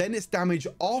 and then it's damage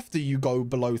after you go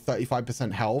below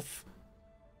 35% health.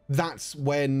 That's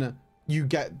when you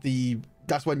get the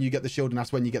shield, and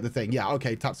that's when you get the thing. Yeah,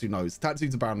 okay, Tatsu knows.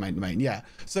 Tatsu's a Baron main. Yeah.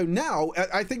 So now,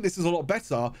 I think this is a lot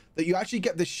better, that you actually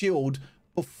get the shield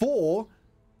before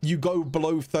you go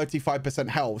below 35%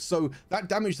 health. So that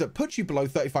damage that puts you below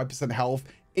 35% health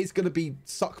is going to be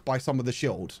sucked by some of the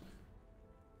shield,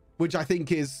 which I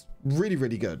think is really,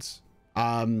 really good.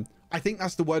 I think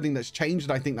that's the wording that's changed,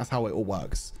 and I think that's how it all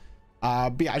works.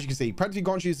 But yeah, as you can see, preemptively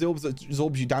grants you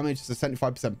absorbs you damage. It's a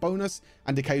 75% bonus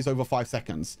and decays over 5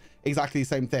 seconds. Exactly the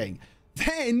same thing.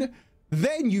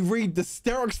 Then you read the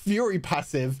Steraks Fury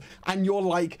passive, and you're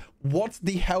like, what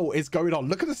the hell is going on?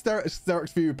 Look at the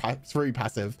Steraks Fury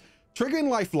passive. Triggering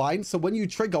lifeline. So when you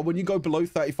trigger, when you go below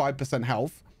 35%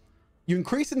 health, you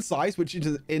increase in size, which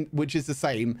is the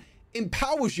same.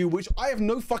 Empowers you, which I have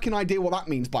no fucking idea what that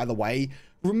means, by the way.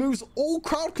 Removes all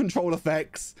crowd control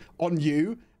effects on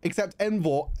you except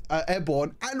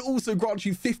airborne, and also grants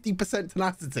you 50%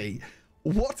 tenacity.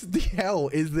 What the hell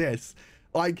is this?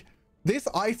 Like, this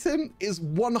item is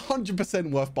 100%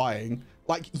 worth buying.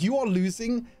 Like, you are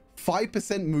losing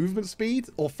 5% movement speed,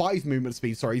 or 5 movement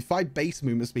speed, sorry, 5 base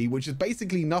movement speed, which is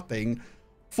basically nothing,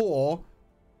 for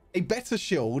a better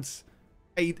shield,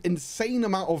 a insane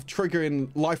amount of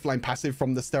triggering lifeline passive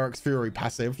from the Steraks Fury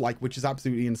passive, like, which is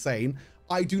absolutely insane.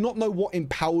 I do not know what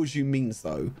empowers you means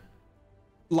though.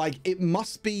 Like, it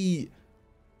must be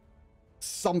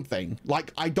something.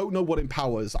 Like, I don't know what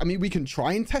empowers. I mean, we can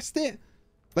try and test it.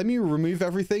 Let me remove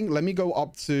everything. Let me go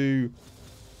up to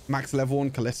max level on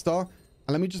Callista, and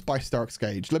let me just buy Steraks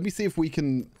Gage. Let me see if we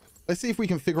can, let's see if we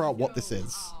can figure out what this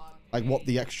is. Like, what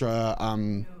the extra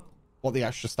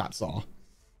stats are.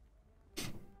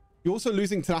 You're also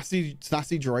losing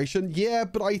tenacity duration. Yeah,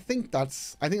 but I think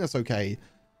that's okay.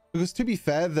 Because to be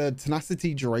fair, the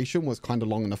tenacity duration was kind of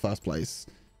long in the first place.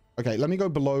 Okay, let me go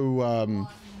below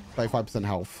 35%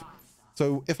 health.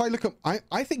 So if I look at,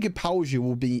 I think empowers you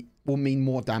will mean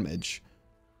more damage.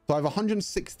 So I have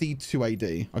 162 AD.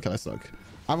 Okay, let's look.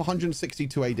 I have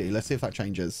 162 AD. Let's see if that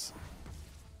changes.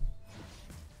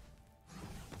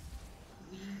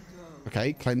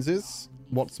 Okay, cleanses.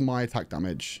 What's my attack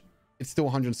damage? It's still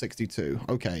 162.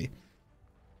 Okay.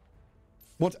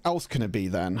 What else can it be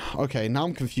then? Okay, now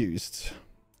I'm confused.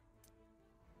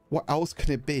 what else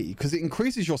can it be? Because it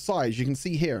increases your size. You can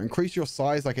see here, increase your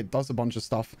size, like it does a bunch of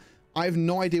stuff. I have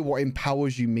no idea what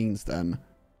empowers you means then.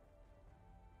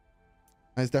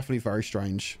 It's definitely very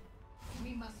strange.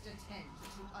 We must attend to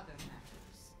other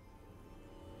matters.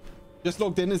 Just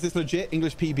logged in. Is this legit?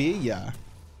 English PBE? Yeah.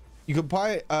 You could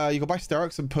buy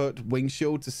Steraks and put wing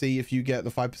shield to see if you get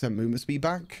the 5% movement speed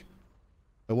back.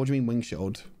 But what do you mean wing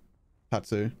shield?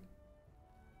 Tatsu.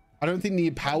 I don't think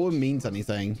the power means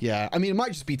anything. Yeah. I mean, it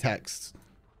might just be text.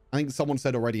 I think someone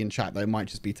said already in chat that it might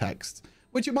just be text,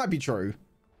 which it might be true.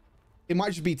 It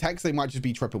might just be text. They might just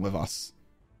be tripping with us.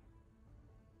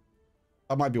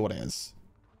 That might be what it is.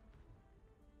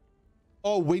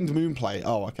 Oh, winged moon play.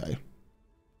 Oh, okay.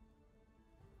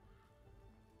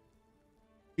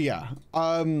 Yeah.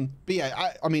 But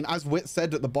yeah, I mean, as Wit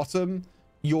said at the bottom,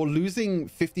 you're losing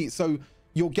 50. So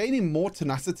you're gaining more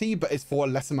tenacity, but it's for a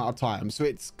less amount of time. So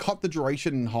it's cut the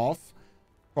duration in half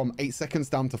from 8 seconds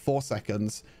down to 4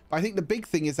 seconds. But I think the big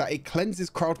thing is that it cleanses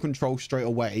crowd control straight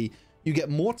away. You get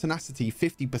more tenacity,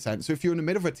 50%. So if you're in the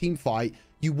middle of a team fight,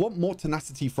 you want more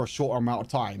tenacity for a shorter amount of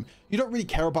time. You don't really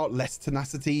care about less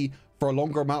tenacity for a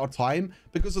longer amount of time,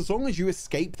 because as long as you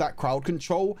escape that crowd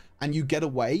control and you get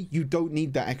away, you don't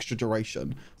need that extra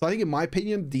duration. So I think, in my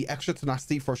opinion, the extra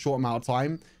tenacity for a short amount of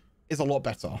time is a lot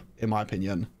better, in my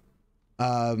opinion.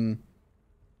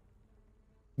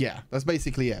 Yeah, that's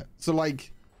basically it. So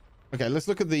like, okay, let's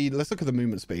look at the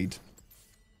movement speed.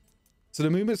 So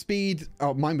the movement speed,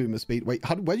 oh, my movement speed. Wait,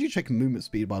 where do you check movement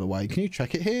speed, by the way? Can you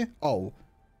check it here? Oh,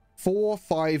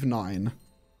 459.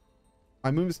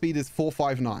 My movement speed is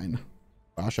 459.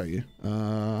 I'll show you.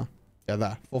 Yeah,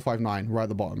 there, 459, right at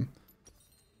the bottom.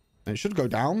 And it should go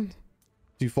down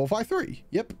to 453.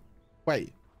 Yep.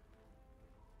 Wait.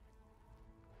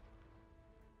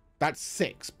 That's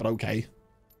 6, but okay.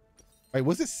 Wait,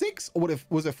 was it 6 or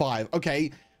was it 5?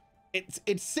 Okay.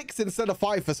 It's 6 instead of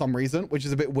 5 for some reason, which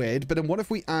is a bit weird. But then what if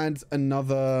we add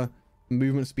another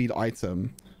movement speed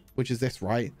item, which is this,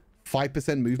 right?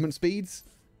 5% movement speeds.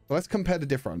 So let's compare the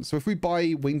difference. So if we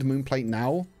buy winged moon plate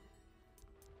now,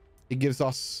 it gives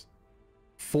us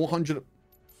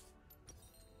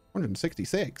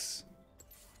 466.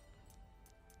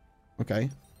 Okay.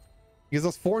 It gives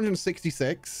us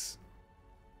 466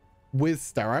 with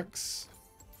Steraks.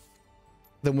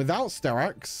 Then without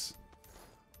Steraks,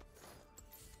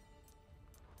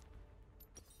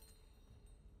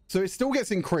 so it still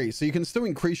gets increased. So you can still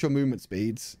increase your movement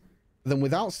speeds. Then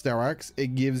without Steraks,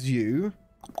 it gives you...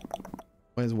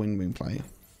 Where's winged moon plate?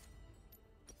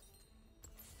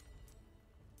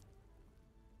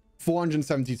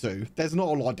 472. There's not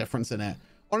a lot of difference in it.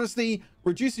 Honestly,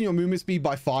 reducing your movement speed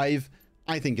by 5,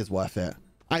 I think is worth it.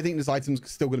 I think this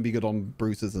item's still going to be good on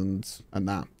bruisers and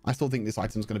that. I still think this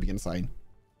item's going to be insane.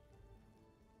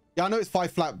 Yeah, I know it's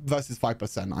 5 flat versus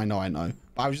 5%. I know.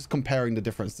 But I was just comparing the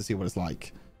difference to see what it's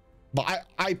like. But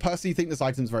I personally think this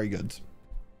item's very good.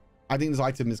 I think this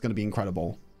item is going to be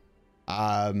incredible.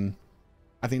 I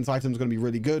think this item is going to be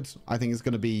really good. I think it's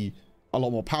going to be a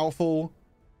lot more powerful.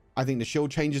 I think the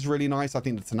shield change is really nice. I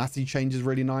think the tenacity change is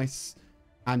really nice.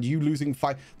 And you losing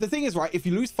 5... The thing is, right, if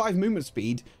you lose 5 movement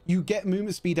speed, you get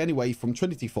movement speed anyway from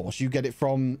Trinity Force. You get it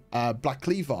from Black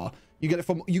Cleaver.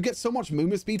 You get so much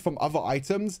movement speed from other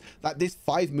items that this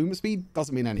 5 movement speed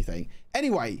doesn't mean anything.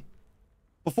 Anyway,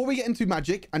 before we get into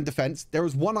magic and defense, there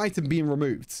is one item being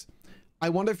removed. I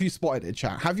wonder if you spotted it,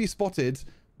 chat. Have you spotted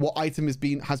what item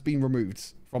has been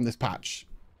removed from this patch?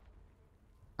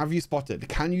 Have you spotted?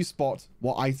 Can you spot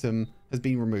what item has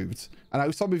been removed? And I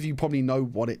know some of you probably know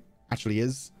what it actually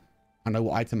is. I know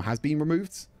what item has been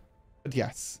removed. But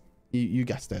yes, you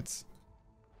guessed it.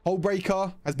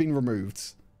 Hullbreaker has been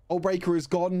removed. Hullbreaker is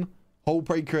gone.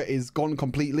 Hullbreaker is gone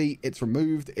completely. It's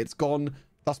removed. It's gone.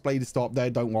 Dustblade is still up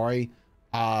there. Don't worry.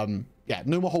 Yeah,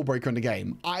 no more Hullbreaker in the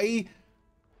game.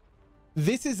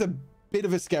 This is a bit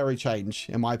of a scary change,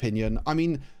 in my opinion. I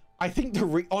mean, I think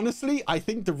honestly, I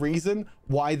think the reason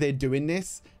why they're doing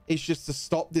this is just to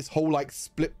stop this whole like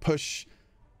split push,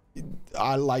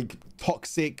 like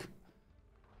toxic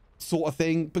sort of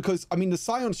thing. Because I mean, the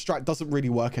Scion strat doesn't really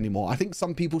work anymore. I think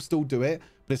some people still do it,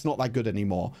 but it's not that good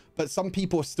anymore. But some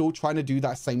people are still trying to do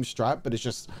that same strat, but it's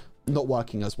just not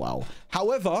working as well.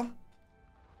 However,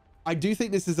 I do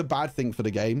think this is a bad thing for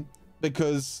the game,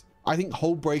 because I think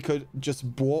Hullbreaker just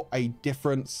brought a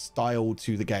different style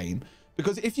to the game.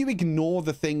 Because if you ignore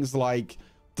the things like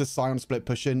the Scion split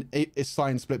pushing,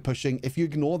 if you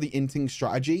ignore the inting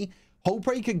strategy,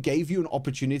 Hullbreaker gave you an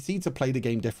opportunity to play the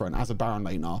game different as a Baron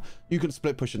laner. You can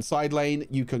split push in side lane,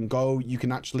 you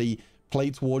can actually play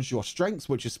towards your strengths,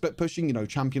 which is split pushing, you know,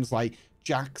 champions like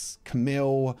Jax,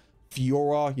 Camille,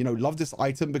 Fiora, you know, love this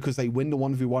item because they win the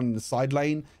 1v1 in the side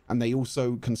lane and they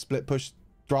also can split push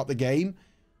throughout the game.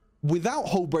 Without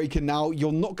Hullbreaker now,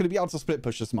 you're not going to be able to split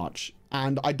push as much.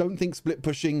 And I don't think split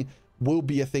pushing will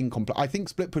be a thing. I think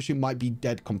split pushing might be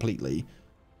dead completely.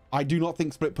 I do not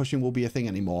think split pushing will be a thing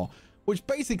anymore. Which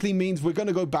basically means we're going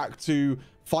to go back to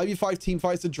 5v5 team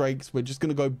fights of Drakes. We're just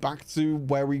going to go back to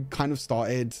where we kind of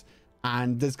started.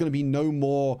 And there's going to be no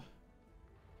more...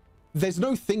 There's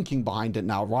no thinking behind it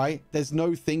now, right? There's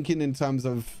no thinking in terms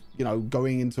of, you know,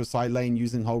 going into a side lane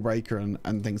using Hullbreaker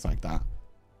and things like that.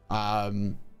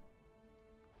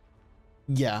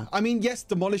 Yeah, I mean, yes,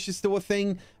 demolish is still a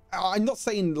thing. I'm not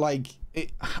saying like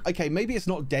okay, maybe it's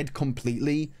not dead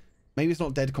completely. Maybe it's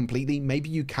not dead completely. Maybe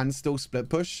you can still split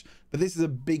push, but this is a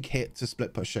big hit to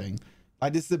split pushing.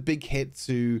 Like, this is a big hit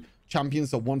to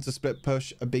champions that want to split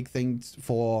push, a big thing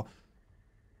for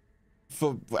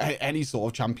any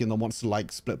sort of champion that wants to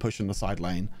like split push in the side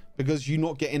lane, because you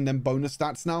not getting them bonus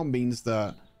stats now means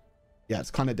that, yeah,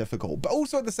 it's kind of difficult. But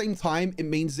also at the same time, it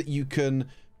means that you can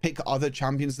pick other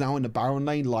champions now in the Baron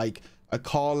lane, like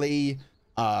Akali,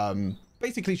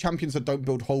 basically champions that don't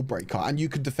build Hullbreaker, and you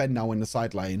could defend now in the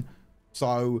side lane.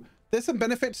 So there's some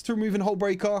benefits to removing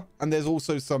Hullbreaker, and there's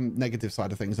also some negative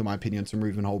side of things, in my opinion, to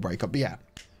removing Hullbreaker. But yeah,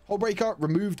 Hullbreaker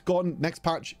removed, gone. Next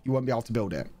patch, you won't be able to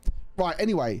build it. Right,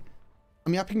 anyway,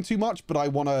 I'm yapping too much, but I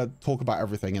want to talk about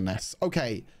everything in this.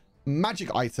 Okay,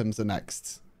 magic items are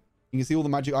next. You can see all the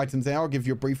magic items there. I'll give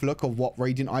you a brief look of what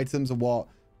radiant items and what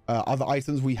other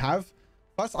items we have.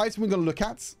 First item we're going to look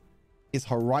at is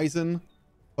Horizon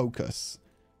Focus.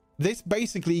 This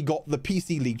basically got the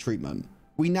PC League treatment.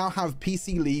 We now have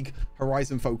PC League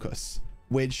Horizon Focus,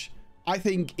 which I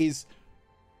think is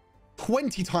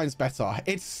 20 times better.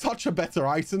 It's such a better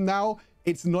item now.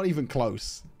 It's not even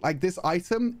close. Like, this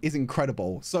item is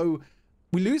incredible. So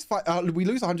we lose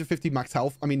 150 max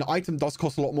health. I mean, the item does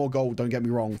cost a lot more gold, don't get me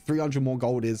wrong. 300 more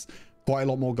gold is quite a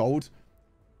lot more gold.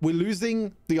 We're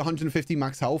losing the 150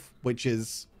 max health, which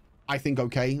is, I think,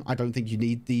 okay. I don't think you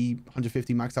need the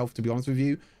 150 max health, to be honest with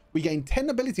you. We gain 10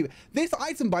 ability. This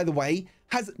item, by the way,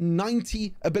 has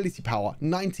 90 ability power.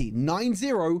 90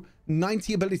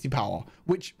 ability power,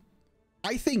 which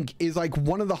I think is like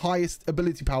one of the highest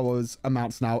ability powers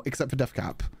amounts now, except for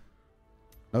Deathcap.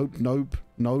 Nope.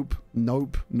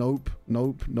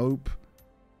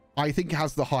 I think it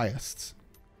has the highest.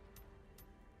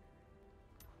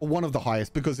 Or one of the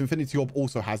highest, because Infinity Orb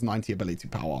also has 90 ability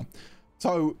power.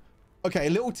 So, okay, a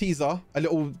little teaser, a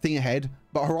little thing ahead,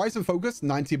 but Horizon Focus,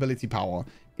 90 ability power.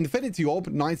 Infinity Orb,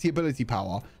 90 ability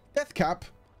power. Deathcap,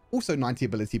 also 90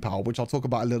 ability power, which I'll talk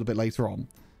about a little bit later on.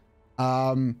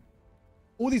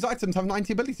 All these items have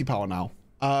 90 ability power now.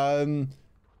 I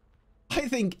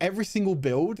think every single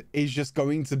build is just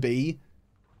going to be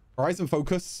Horizon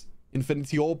Focus,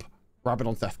 Infinity Orb,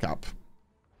 Rabadon's Deathcap.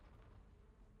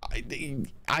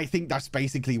 I think that's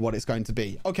basically what it's going to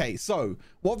be. Okay, so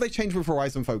what have they changed with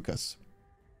Horizon Focus?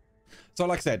 So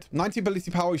like I said, 90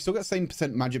 ability power, you still get the same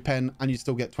percent magic pen, and you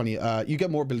still get 20, you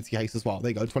get more ability haste as well.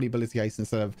 There you go, 20 ability haste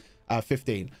instead of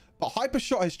 15. But Hyper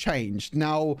Shot has changed.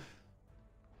 Now,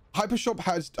 Hyper Shot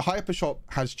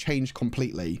has changed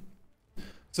completely.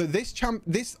 So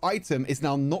this item is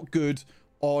now not good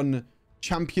on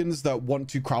champions that want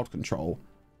to crowd control.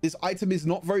 This item is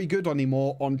not very good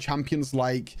anymore on champions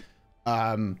like,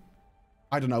 I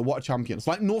don't know, what champions?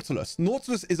 Like Nautilus.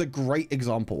 Nautilus is a great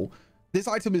example. This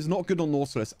item is not good on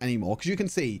Nautilus anymore, because you can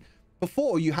see,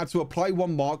 before you had to apply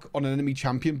one mark on an enemy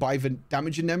champion by either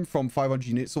damaging them from 500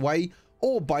 units away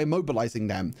or by immobilizing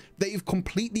them. They've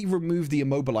completely removed the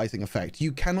immobilizing effect.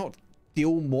 You cannot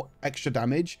deal more extra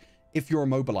damage if you're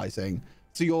immobilizing.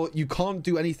 So you can't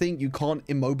do anything. You can't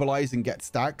immobilize and get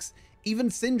stacks. Even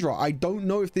Syndra, I don't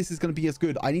know if this is going to be as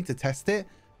good. I need to test it,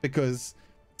 because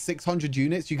 600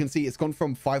 units, you can see it's gone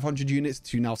from 500 units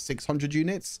to now 600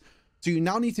 units. So you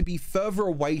now need to be further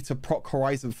away to proc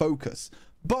Horizon Focus.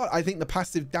 But I think the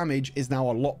passive damage is now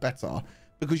a lot better,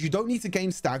 because you don't need to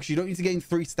gain stacks. You don't need to gain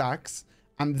 3 stacks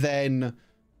and then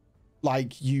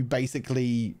like you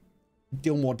basically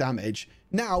deal more damage.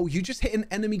 Now you just hit an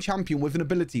enemy champion with an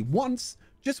ability once,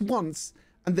 just once,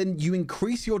 and then you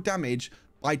increase your damage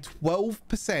by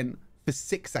 12% for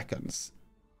 6 seconds.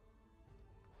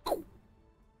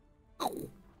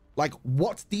 Like,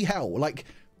 what the hell? Like,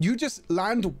 you just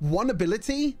land one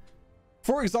ability.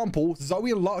 For example,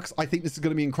 Zoe and Lux, I think this is going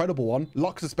to be an incredible one.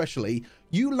 Lux especially.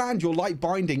 You land your light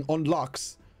binding on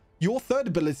Lux. Your third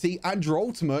ability and your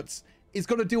ultimate is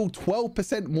going to deal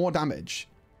 12% more damage.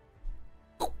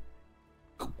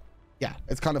 Yeah,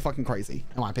 it's kind of fucking crazy,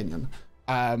 in my opinion.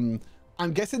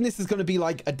 I'm guessing this is going to be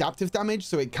like adaptive damage,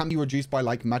 so it can be reduced by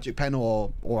like magic pen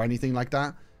or anything like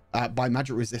that. By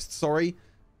magic resist, sorry.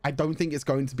 I don't think it's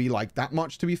going to be like that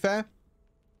much, to be fair.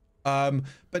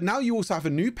 But now you also have a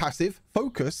new passive,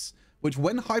 Focus, which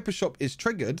when Hypershot is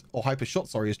triggered, or Hypershot,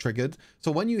 sorry, is triggered.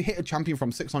 So when you hit a champion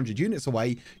from 600 units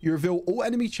away, you reveal all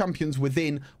enemy champions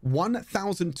within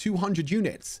 1,200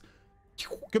 units.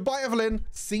 Goodbye, Evelyn.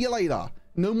 See you later.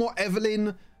 No more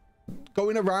Evelyn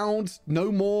going around.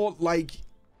 No more like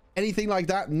anything like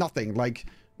that. Nothing. Like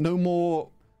no more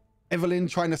Evelyn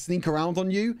trying to sneak around on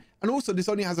you. And also this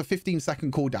only has a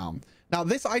 15-second cooldown. Now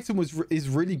this item is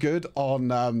really good on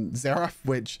Xerath,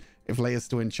 which if Leia's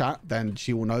still in chat, then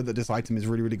she will know that this item is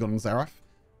really, really good on Xerath.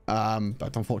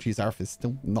 But unfortunately Xerath is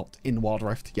still not in Wild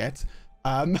Rift yet.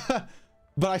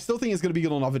 But I still think it's going to be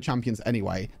good on other champions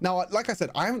anyway. Now, like I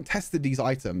said, I haven't tested these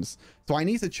items. So I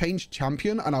need to change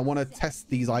champion and I want to test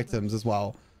these items as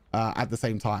well at the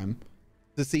same time.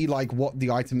 To see like what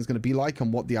the item is going to be like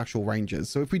and what the actual range is.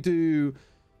 So if we do...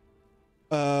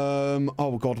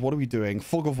 oh god, what are we doing?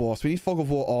 Fog of War. So we need Fog of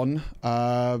War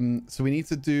on. So we need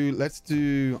to do... Let's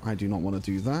do... I do not want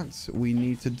to do that. We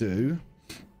need to do...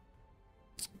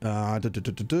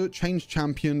 change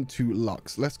champion to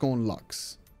Lux. Let's go on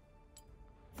Lux.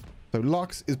 So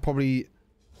Lux is probably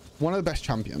one of the best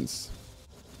champions.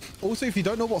 Also, if you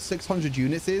don't know what 600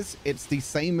 units is, it's the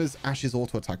same as Ash's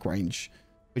auto attack range,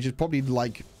 which is probably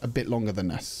like a bit longer than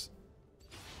this.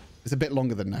 It's a bit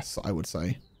longer than this, I would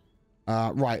say.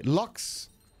 Right, Lux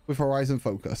with Horizon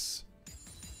Focus.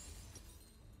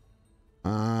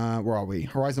 Where are we?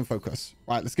 Horizon Focus.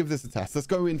 Right, let's give this a test. Let's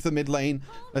go into mid lane.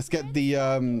 Let's get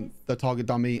the target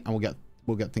dummy, and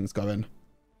we'll get things going.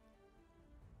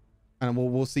 And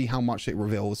we'll see how much it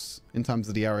reveals in terms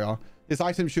of the area. This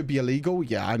item should be illegal.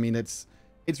 Yeah, I mean, it's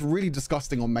really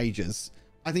disgusting on mages.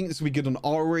 I think this will be good on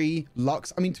Ahri,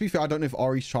 Lux. I mean, to be fair, I don't know if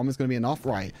Ahri's charm is going to be enough.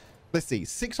 Right. Let's see.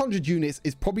 600 units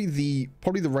is probably the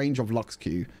range of Lux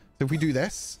Q. So if we do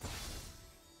this,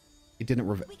 it didn't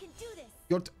reveal. We can do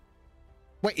this.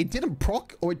 Wait, it didn't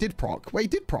proc, or it did proc? Wait,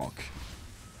 it did proc.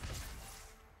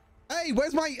 Hey,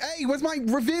 where's my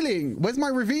revealing? Where's my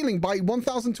revealing by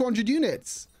 1,200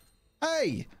 units?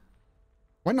 Hey,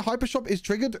 when the Hypershot is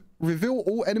triggered, reveal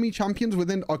all enemy champions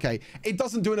within... Okay, it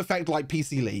doesn't do an effect like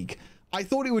PC League. I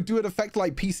thought it would do an effect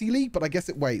like PC League, but I guess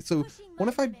it... Wait, so what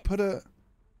if I put a...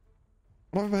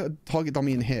 What if I put a target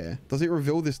dummy in here? Does it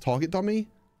reveal this target dummy?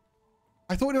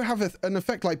 I thought it would have an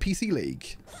effect like PC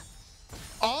League.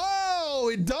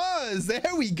 Oh, it does.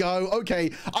 There we go.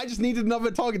 Okay, I just needed another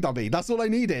target dummy. That's all I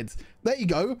needed. There you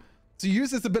go. So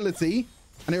use this ability...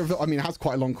 And I mean, it has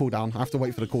quite a long cooldown. I have to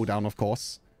wait for the cooldown, of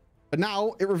course. But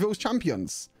now it reveals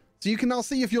champions. So you can now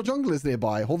see if your jungler is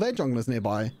nearby or their jungler is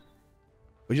nearby.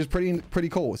 Which is pretty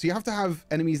cool. So you have to have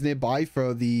enemies nearby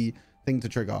for the thing to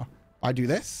trigger. I do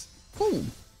this. Boom.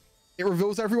 It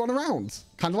reveals everyone around.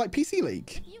 Kind of like PC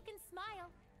League. If you can smile,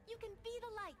 you can be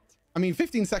the light. I mean,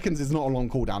 15 seconds is not a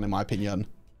long cooldown, in my opinion.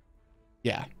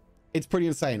 Yeah. It's pretty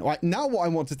insane. All right, now what I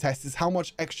want to test is how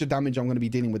much extra damage I'm going to be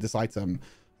dealing with this item.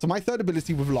 So my third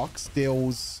ability with Lux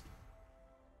deals...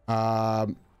 Wait, I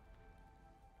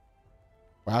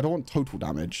don't want total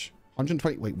damage.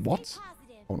 120... Wait, what?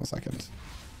 Hold on a second.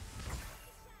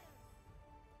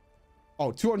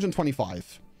 Oh,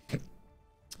 225.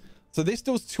 So this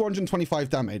deals 225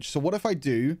 damage. So what if I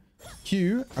do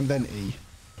Q and then E?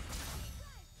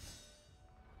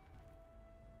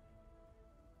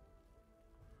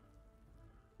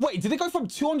 Wait, did it go from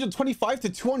 225 to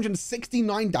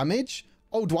 269 damage?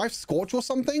 Oh, do I have Scorch or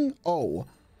something? Oh.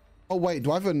 Oh, wait,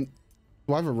 do I have a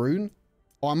rune?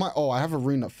 Oh, I have a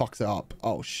rune that fucks it up.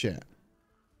 Oh, shit.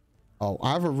 Oh,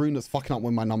 I have a rune that's fucking up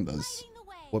with my numbers.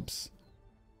 Whoops.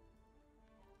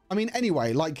 I mean,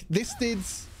 anyway, like, this did...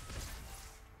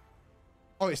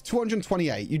 Oh, it's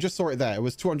 228. You just saw it there. It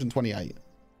was 228.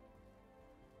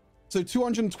 So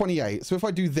 228. So if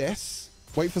I do this,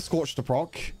 wait for Scorch to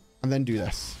proc, and then do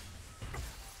this.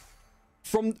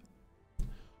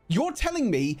 You're telling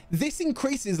me this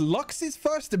increases Lux's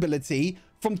first ability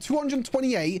from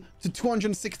 228 to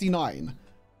 269.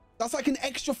 That's like an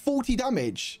extra 40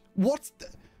 damage.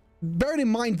 Bearing in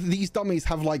mind these dummies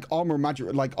have like armor magic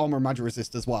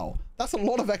resist as well. That's a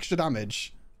lot of extra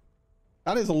damage.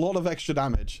 That is a lot of extra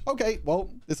damage. Okay, well,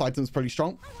 this item's pretty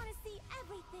strong.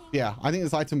 Yeah, I think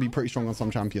this item will be pretty strong on some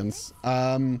champions.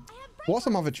 What are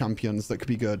some other champions that could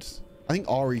be good? I think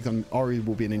Ahri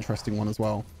will be an interesting one as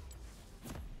well.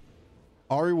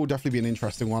 Ahri will definitely be an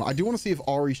interesting one. I do want to see if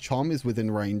Ahri's charm is within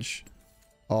range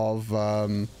of... I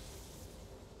want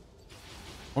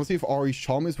to see if Ahri's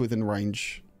charm is within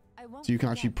range. So you can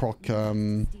actually proc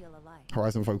Horizon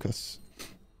Focus.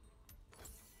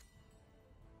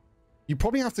 You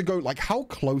probably have to go, like, how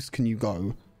close can you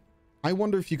go? I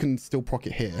wonder if you can still proc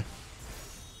it here.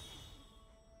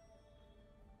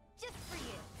 Just for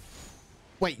you.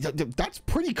 Wait, that's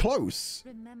pretty close.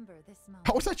 Remember this moment.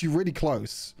 That was actually really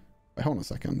close. Wait, hold on a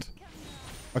second.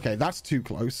 Okay, that's too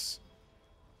close.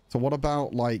 So what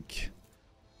about, like...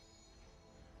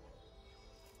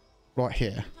 right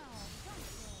here?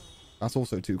 That's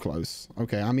also too close.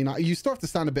 Okay, I mean, you still have to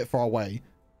stand a bit far away.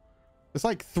 It's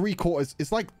like 3/4.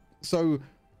 It's like, so...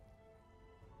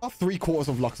 about 3/4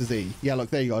 of Lux's E. Yeah,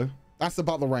 look, there you go. That's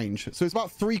about the range. So it's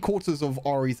about 3/4 of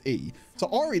Ari's E. So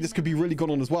Ari, this could be really good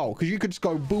on as well, because you could just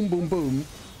go boom, boom, boom,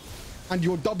 and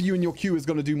your W and your Q is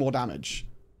going to do more damage.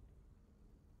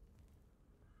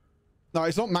 No,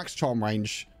 it's not max charm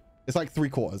range. It's like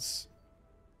 3/4.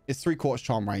 It's 3/4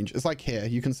 charm range. It's like here.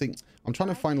 You can see. I'm trying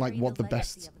to find like what the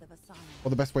best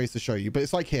way is to show you, but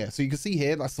it's like here. So you can see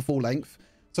here. That's the full length.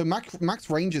 So max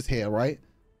range is here, right?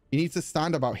 You need to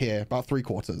stand about here, about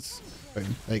 3/4.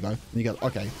 Boom. There you go. And you get,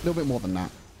 okay, a little bit more than that.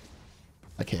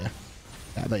 Like here.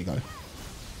 Yeah, there you go.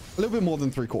 A little bit more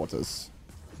than 3/4.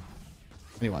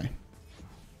 Anyway.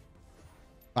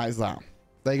 That is that.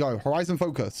 There you go. Horizon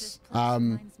Focus.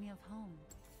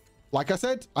 Like I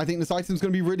said, I think this item's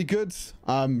going to be really good.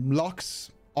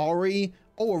 Lux, Ari.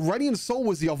 Oh, Aurelian Soul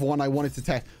was the other one I wanted to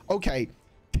test. Okay.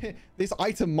 This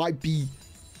item might be...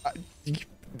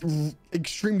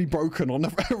 extremely broken on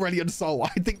Aurelian Soul.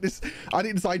 I think this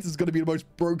item is going to be the most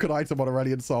broken item on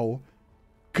Aurelian Soul,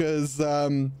 because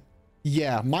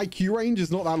yeah, my Q range is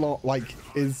not that lot. Like,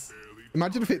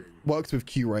 imagine if it works with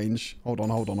Q range. Hold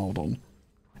on.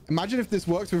 Imagine if this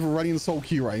works with Aurelian Soul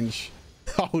Q range.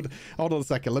 Hold on a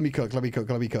second. Let me cook.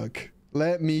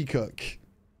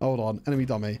 Hold on. Enemy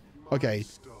dummy. Okay,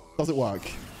 does it work?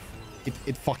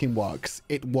 It fucking works.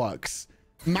 It works.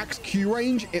 Max Q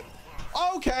range.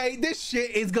 Okay, this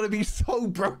shit is gonna be so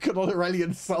broken on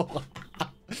Aurelian Soul.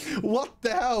 What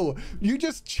the hell? You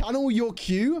just channel your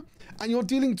Q and you're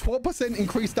dealing 12%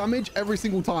 increased damage every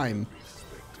single time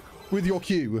with your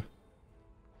Q,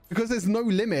 because there's no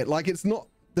limit. Like,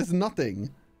 there's nothing.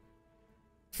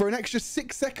 For an extra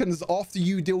 6 seconds after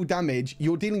you deal damage,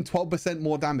 you're dealing 12%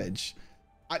 more damage.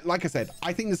 Like I said,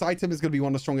 I think this item is going to be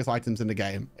one of the strongest items in the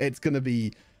game. It's going to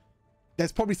be...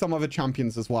 there's probably some other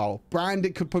champions as well. Brand,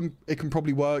 it can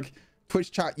probably work.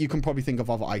 Twitch chat, you can probably think of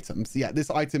other items. Yeah, this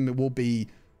item will be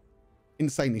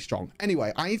insanely strong.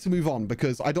 Anyway, I need to move on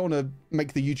because I don't want to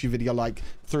make the YouTube video like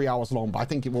 3 hours long, but I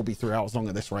think it will be 3 hours long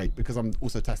at this rate because I'm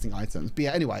also testing items. But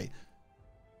yeah, anyway,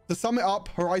 to sum it up,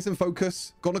 Horizon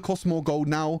Focus gonna cost more gold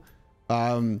now.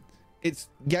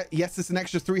 Yes, it's an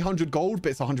extra 300 gold, but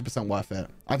it's 100% worth it.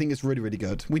 I think it's really, really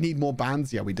good. We need more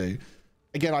bans. Yeah, we do.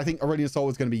 Again, I think Aurelian Soul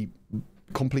is going to be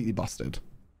completely busted.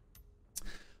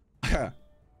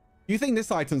 You think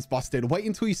this item's busted? Wait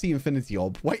until you see Infinity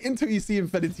Orb. Wait until you see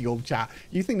Infinity Orb, chat.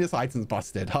 You think this item's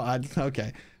busted?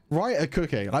 Okay. Right, are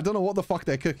cooking. I don't know what the fuck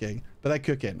they're cooking, but they're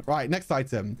cooking. Right, next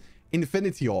item.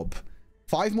 Infinity Orb.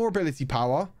 5 more ability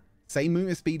power. Same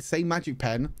movement speed, same magic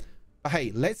pen. But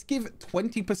hey, let's give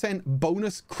 20%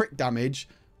 bonus crit damage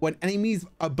when enemies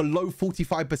are below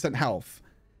 45% health.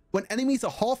 When enemies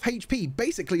are half HP,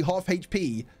 basically half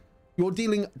HP, you're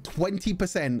dealing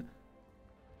 20%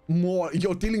 more.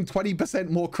 You're dealing 20%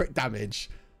 more crit damage.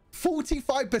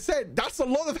 45%. That's a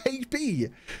lot of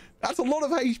HP. That's a lot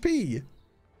of HP.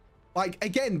 Like,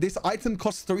 again, this item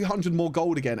costs 300 more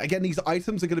gold again. Again, these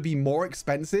items are going to be more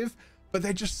expensive, but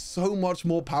they're just so much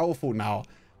more powerful now.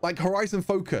 Like, Horizon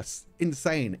Focus,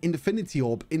 insane. Infinity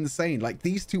Orb, insane. Like,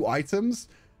 these two items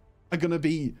are going to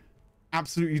be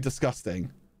absolutely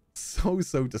disgusting. So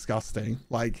disgusting.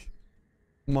 Like,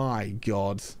 my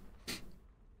god.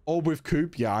 Orb with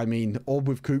Coop, yeah, I mean, Orb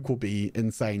with Coop will be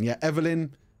insane. Yeah,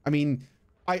 Evelyn, I mean,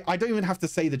 I don't even have to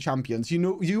say the champions.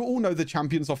 You all know the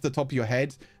champions off the top of your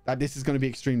head that this is going to be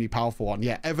extremely powerful on.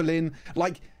 Yeah, Evelyn,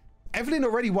 like, Evelyn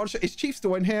already one-shot. Is Chief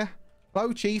still in here?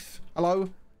 Hello, Chief? Hello?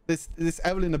 This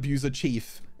Evelyn abuser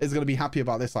Chief is going to be happy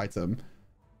about this item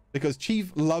because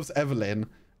Chief loves Evelyn,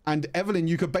 and Evelyn,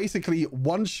 you could basically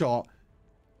one-shot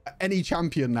any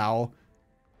champion now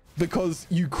because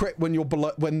you crit when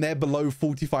they're below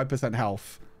 45%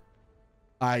 health.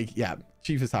 Yeah,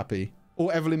 Chief is happy.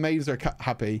 All Evelyn maids are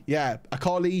happy. Yeah,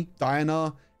 Akali,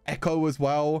 Diana, Echo as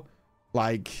well.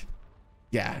 Like,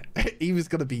 yeah, he was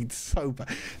gonna be so bad.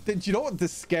 Do you know what the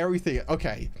scary thing?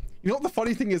 Okay, you know what the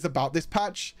funny thing is about this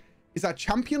patch is that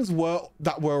champions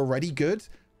that were already good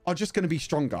are just going to be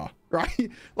stronger,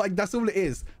 right? Like, that's all it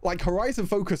is. Like, Horizon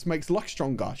Focus makes Lux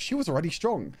stronger. She was already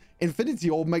strong. Infinity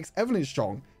Orb makes Evelyn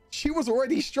strong. She was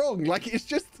already strong. Like, it's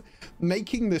just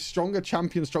making the stronger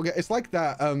champion stronger. It's like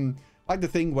that like the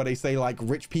thing where they say like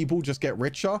rich people just get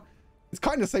richer. It's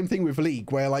kind of the same thing with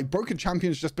League, where like broken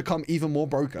champions just become even more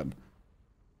broken.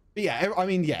 But yeah, I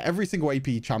mean, yeah, every single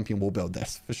AP champion will build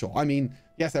this for sure. I mean,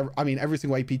 yes, I mean every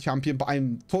single AP champion, but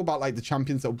I'm talking about like the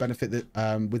champions that will benefit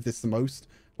with this the most,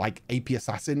 like AP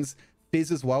assassins.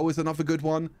 Fizz as well is another good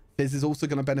one. Fizz is also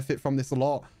going to benefit from this a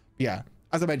lot. But yeah,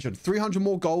 as I mentioned, 300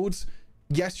 more golds.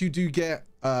 Yes, you do get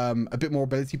a bit more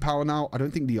ability power now. I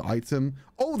don't think the item...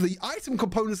 Oh, the item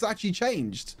components actually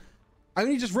changed. I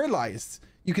only just realized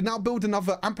you can now build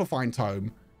another amplifying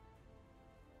tome.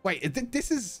 Wait,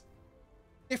 this is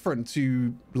different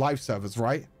to live servers,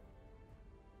 right?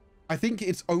 I think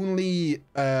it's only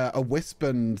a wisp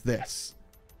and this.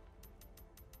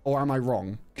 Or am I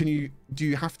wrong? Do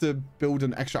you have to build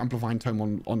an extra amplifying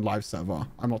tome on live server?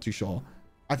 I'm not too sure.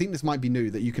 I think this might be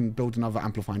new, that you can build another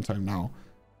amplifying tome now,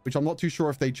 which I'm not too sure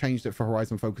if they changed it for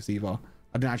Horizon Focus either.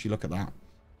 I didn't actually look at that.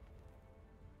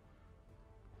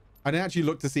 I didn't actually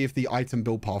look to see if the item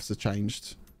build paths have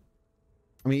changed.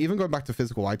 I mean, even going back to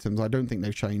physical items, I don't think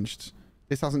they've changed.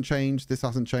 This hasn't changed. This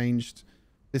hasn't changed.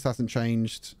 This hasn't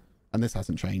changed. And this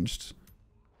hasn't changed.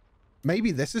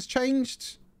 Maybe this has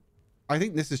changed. I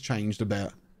think this has changed a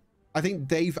bit. I think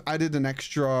they've added an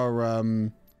extra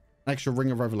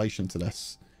ring of revelation to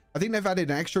this. I think they've added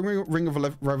an extra ring of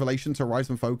revelation to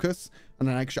Horizon Focus and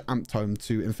an extra amp tome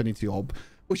to Infinity Orb,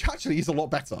 which actually is a lot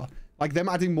better. Like, them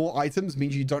adding more items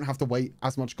means you don't have to wait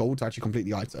as much gold to actually complete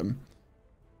the item.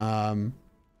 Haunted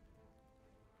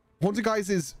Guys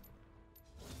is...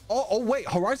 Oh, wait.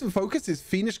 Horizon Focus is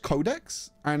Fiendish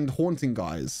Codex and Haunting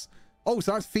Guys. Oh,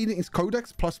 so that's Fiendish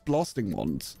Codex plus Blasting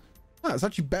Wands. Oh, it's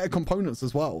actually better components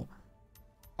as well.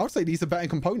 I would say these are better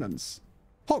components.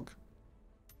 Hog.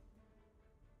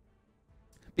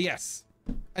 But yes.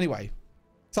 Anyway,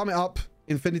 sum it up.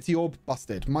 Infinity Orb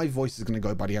busted. My voice is going to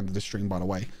go by the end of the stream, by the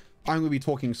way. I'm going to be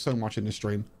talking so much in this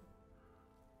stream.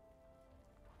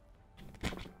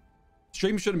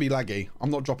 Stream shouldn't be laggy. I'm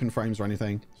not dropping frames or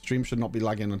anything. Stream should not be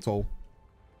lagging at all.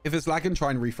 If it's lagging,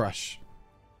 try and refresh.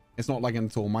 It's not lagging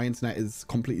at all. My internet is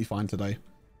completely fine today.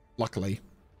 Luckily.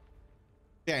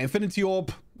 Yeah, Infinity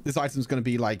Orb. This item's going to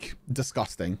be like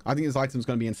disgusting. I think this item's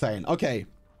going to be insane. Okay.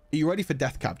 Are you ready for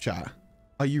Deathcap, chat?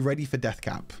 Are you ready for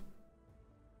Deathcap?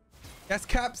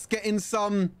 Deathcap's getting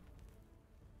some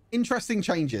interesting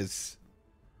changes.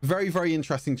 Very, very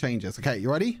interesting changes. Okay,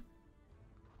 you ready?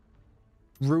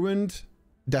 Ruined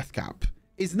Deathcap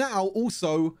is now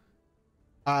also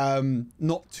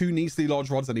not two neatly large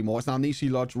rods anymore. It's now neatly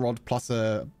large rod plus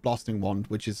a blasting wand,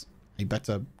 which is a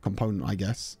better component, I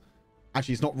guess.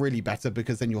 Actually, it's not really better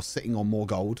because then you're sitting on more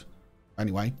gold.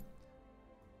 Anyway.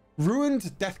 Ruined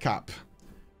Deathcap.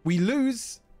 We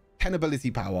lose 10 ability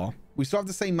power. We still have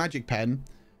the same magic pen.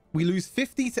 We lose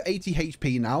 50 to 80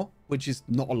 HP now, which is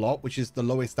not a lot, which is the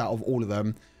lowest out of all of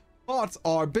them. But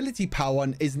our ability power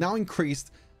is now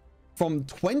increased from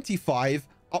 25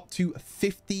 up to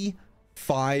 55%.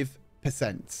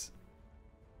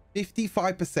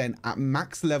 55% at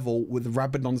max level with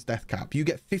Rabadon's Deathcap. You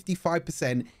get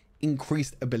 55%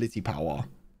 increased ability power.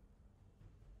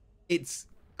 It's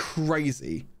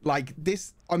crazy. Like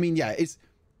this, I mean, yeah, it's,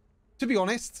 to be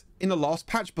honest, in the last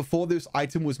patch before this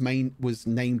item was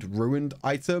named Ruined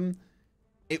Item,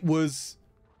 it was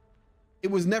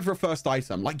never a first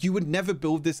item. Like, you would never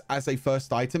build this as a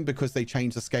first item because they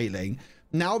changed the scaling.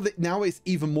 Now it's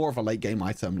even more of a late game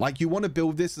item. Like, you want to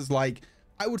build this as, like,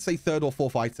 I would say third or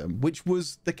fourth item, which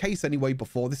was the case anyway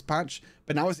before this patch,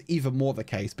 but now it's even more the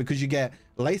case because you get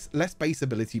less base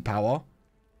ability power,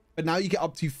 but now you get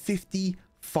up to 55%.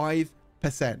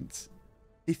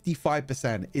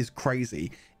 55% is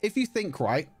crazy. If you think,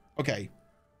 right, okay,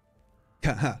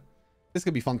 this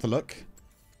could be fun to look.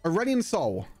 Aurelian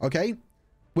Soul, okay?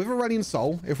 With Aurelian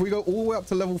Soul, if we go all the way up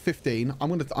to level 15,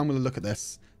 I'm gonna look at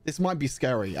this. This might be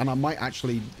scary, and I might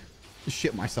actually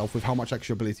shit myself with how much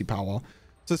extra ability power.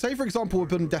 So say, for example, we're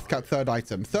building Deathcap third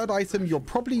item. Third item, you're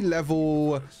probably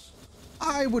level,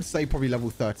 I would say probably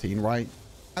level 13, right?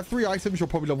 At 3 items, you're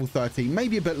probably level 13,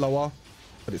 maybe a bit lower,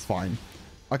 but it's fine.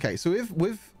 Okay, so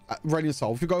with Aurelian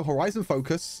Soul, if you go Horizon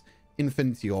Focus,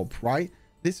 Infinity Orb, right?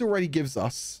 This already gives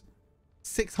us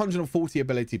 640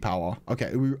 ability power.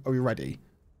 Okay, are we ready?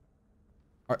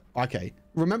 Okay,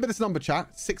 remember this number,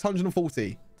 chat.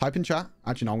 640. Type in chat.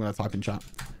 Actually, no, I'm going to type in chat.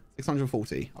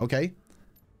 640. Okay.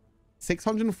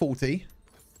 640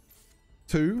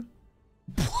 to...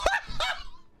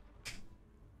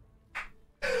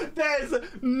 There's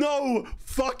no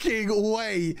fucking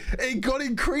way. It got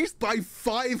increased by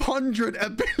 500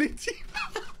 ability.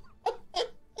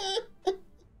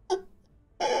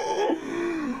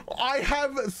 I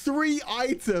have 3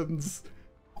 items.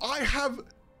 I have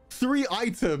 3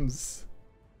 items.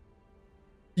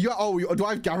 Yeah. Oh, do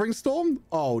I have Gathering Storm?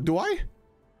 Oh, do I?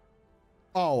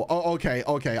 Oh, okay.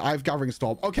 Okay. I have Gathering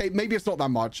Storm. Okay. Maybe it's not that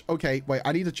much. Okay. Wait,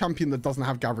 I need a champion that doesn't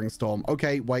have Gathering Storm.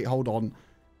 Okay. Wait, hold on.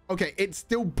 Okay. It's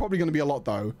still probably going to be a lot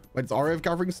though. Wait, does Ari have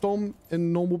Gathering Storm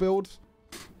in normal build?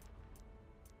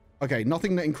 Okay.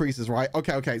 Nothing that increases, right?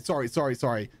 Okay. Okay. Sorry.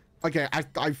 Okay.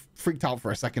 I freaked out for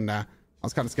a second there.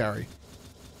 That's kind of scary.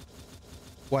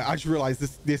 Wait, I just realized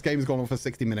this game has gone on for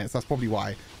 60 minutes. That's probably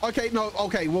why. Okay, no,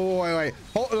 okay, wait.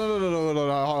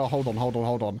 No,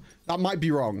 hold on. That might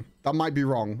be wrong.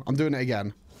 I'm doing it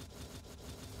again.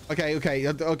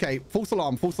 Okay. False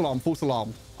alarm.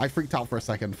 I freaked out for a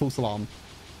second. False alarm.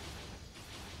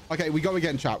 Okay, we go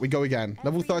again, chat. We go again.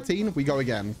 Level 13, we go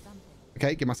again.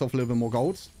 Okay, give myself a little bit more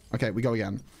gold. Okay, we go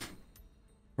again.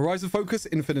 Horizon Focus,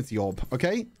 Infinity Orb.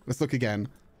 Okay, let's look again.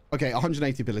 Okay,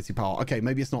 180 ability power. Okay,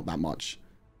 maybe it's not that much.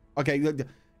 Okay,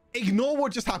 ignore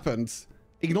what just happened.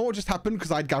 Ignore what just happened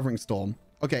because I had Gathering Storm.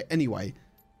 Okay, anyway.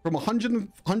 From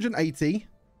 180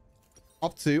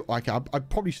 up to... Okay, I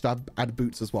probably should add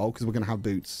boots as well because we're going to have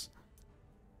boots.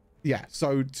 Yeah,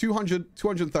 so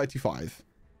 235.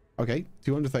 Okay,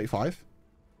 235.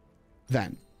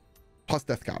 Then, plus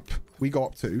Deathcap, we go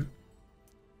up to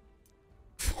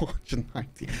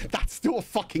 490. That's still a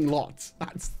fucking lot.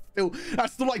 That's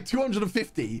still like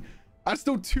 250. That's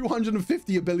still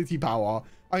 250 ability power.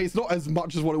 I mean, it's not as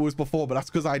much as what it was before, but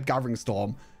that's because I had Gathering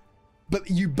Storm. But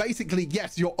you basically,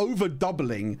 yes, you're over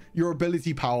doubling your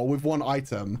ability power with 1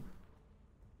 item.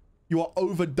 You are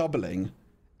over doubling.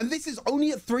 And this is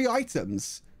only at 3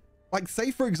 items. Like,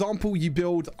 say, for example, you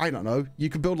build, I don't know, you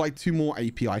could build like 2 more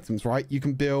AP items, right? You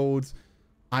can build,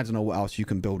 I don't know what else you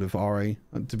can build with RA,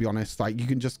 to be honest. Like, you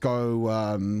can just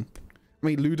go, I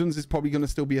mean, Ludens is probably going to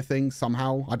still be a thing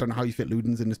somehow. I don't know how you fit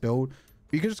Ludens in this build.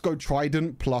 But you can just go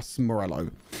Trident plus Morello.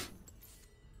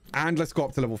 And let's go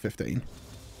up to level 15.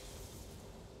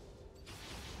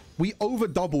 We over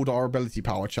doubled our ability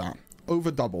power, chat. Over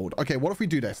doubled. Okay, what if we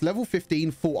do this? Level 15,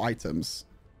 4 items.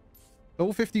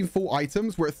 Level 15, 4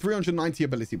 items. We're at 390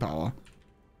 ability power.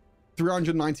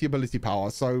 390 ability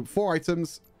power. So 4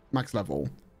 items, max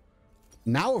level.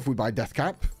 Now if we buy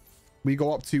Deathcap, we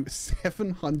go up to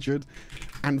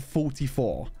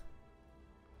 744.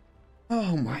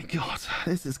 Oh my god,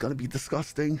 this is gonna be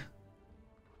disgusting.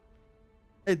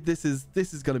 This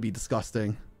is gonna be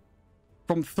disgusting.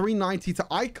 From 390 to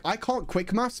I can't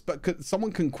quick maths, but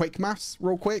someone can quick maths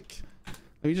real quick.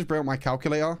 Let me just bring up my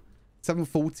calculator.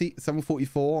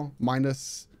 744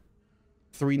 minus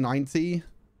 390.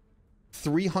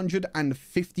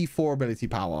 354 ability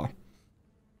power.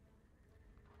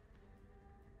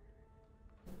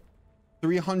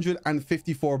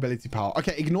 354 ability power.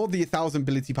 Okay, ignore the 1,000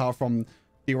 ability power from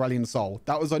the Aurelian Soul.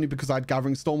 That was only because I had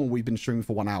Gathering Storm and we've been streaming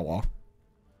for 1 hour.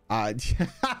 Deathcap's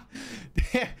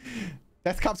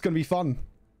gonna be fun.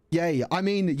 Yay. I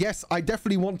mean, yes, I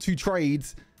definitely want to trade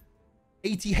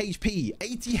 80 HP.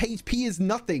 80 HP is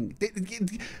nothing.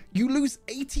 You lose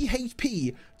 80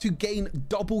 HP to gain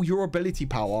double your ability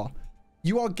power.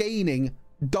 You are gaining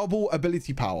double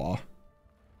ability power.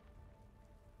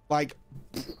 Like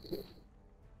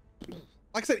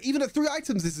I said, even at 3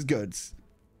 items, this is good.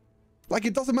 Like,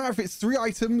 it doesn't matter if it's 3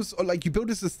 items or like you build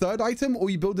this as 3rd item or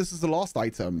you build this as the last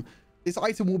item. This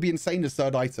item will be insane as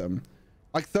 3rd item.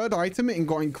 Like 3rd item, it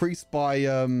got increased by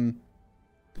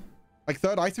like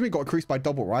 3rd item, it got increased by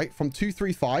double, right? From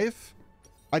 235.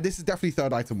 This is definitely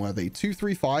 3rd item worthy.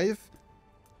 235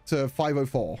 to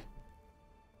 504.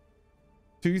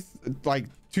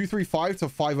 235 to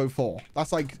 504.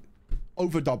 That's like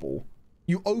over double.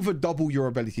 You over double your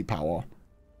ability power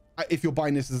if you're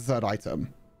buying this as a 3rd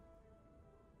item.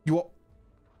 You're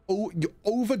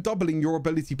over doubling your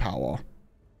ability power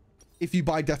if you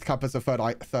buy Deathcap as a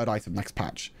third item next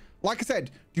patch. Like I said,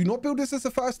 do not build this as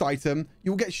a 1st item.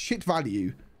 You'll get shit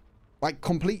value, like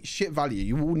complete shit value.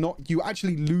 You will not. You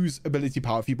actually lose ability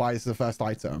power if you buy this as a 1st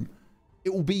item.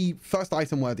 It will be 1st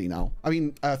item worthy now. I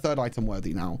mean, 3rd item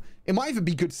worthy now. It might even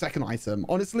be good 2nd item.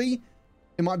 Honestly,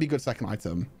 it might be good 2nd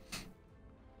item.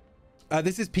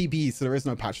 This is PBE, so there is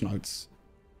no patch notes.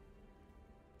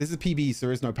 This is PBE, so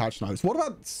there is no patch notes. What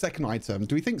about 2nd item?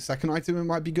 Do we think 2nd item it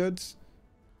might be good?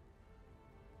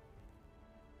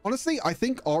 Honestly, I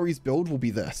think Ari's build will be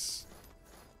this.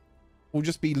 Will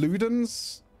just be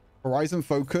Ludens, Horizon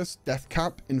Focus,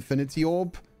 Deathcap, Infinity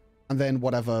Orb, and then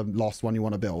whatever last one you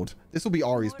want to build. This will be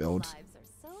Ari's build.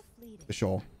 For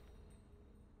sure.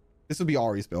 This will be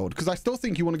Ari's build. Because I still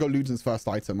think you want to go Ludens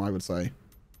 1st item, I would say.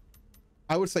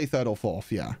 I would say 3rd or 4th,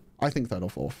 yeah. I think 3rd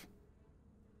or 4th.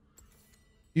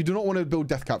 You do not want to build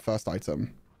Deathcap 1st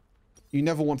item. You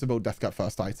never want to build Deathcap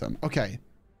 1st item. Okay.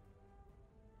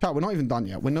 Chat, we're not even done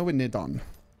yet. We're nowhere near done.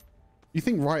 You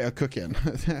think Riot are cooking?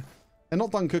 They're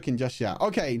not done cooking just yet.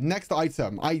 Okay, next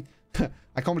item. I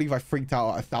can't believe I freaked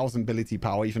out at 1,000 ability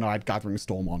power, even though I had Gathering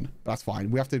Storm on. That's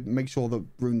fine. We have to make sure the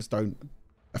runes don't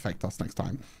affect us next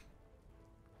time.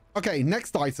 Okay,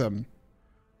 next item.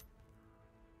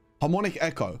 Harmonic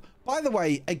Echo. By the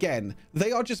way, again,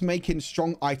 they are just making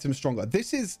strong items stronger.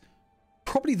 This is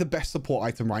probably the best support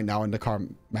item right now in the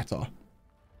current meta.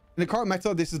 In the current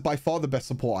meta, this is by far the best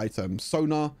support item.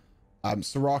 Sona,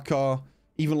 Soraka,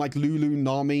 even like Lulu,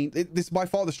 Nami. This is by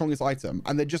far the strongest item.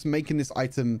 And they're just making this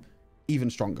item even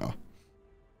stronger.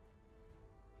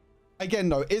 Again,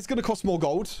 though, it's going to cost more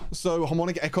gold. So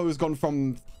Harmonic Echo has gone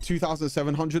from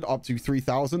 2,700 up to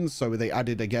 3,000. So they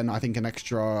added, again, I think an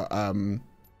extra...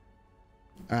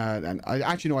 and I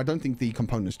actually, no, I don't think the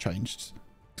components changed.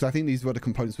 Because I think these were the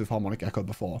components with Harmonic Echo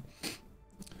before.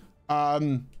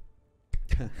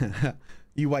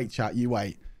 You wait, chat, you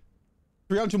wait.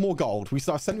 300 more gold. We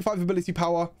still have 75 ability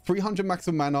power, 300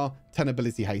 maximum mana, 10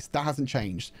 ability haste. That hasn't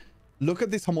changed. Look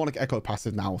at this Harmonic Echo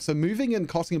passive now. So moving and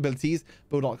casting abilities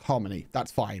build up Harmony.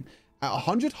 That's fine. At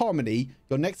 100 Harmony,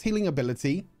 your next healing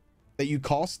ability that you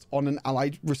cast on an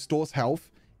ally restores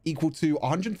health equal to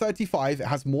 135. It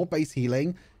has more base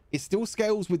healing. It still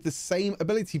scales with the same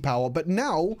ability power, but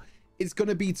now it's going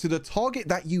to be to the target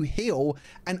that you heal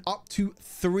and up to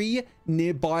 3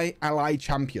 nearby ally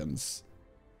champions.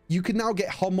 You can now get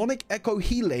Harmonic Echo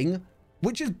healing,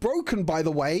 which is broken, by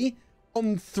the way,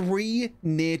 on 3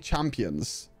 near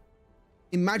champions.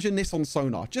 Imagine this on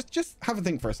Sona. Just have a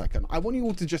think for a second. I want you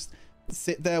all to just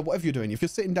sit there, whatever you're doing. If you're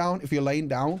sitting down, if you're laying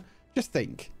down, just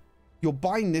think. You're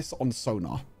buying this on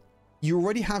Sona. You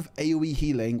already have AoE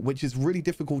healing, which is really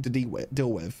difficult to deal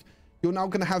with. You're now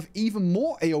going to have even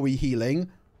more AoE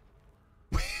healing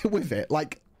with it.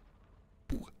 Like,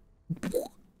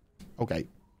 okay.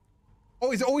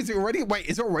 Oh, is it already? Wait,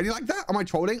 is it already like that? Am I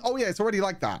trolling? Oh yeah, it's already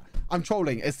like that. I'm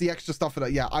trolling. It's the extra stuff for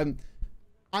that. Yeah,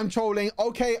 I'm trolling.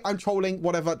 Okay, I'm trolling.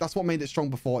 Whatever. That's what made it strong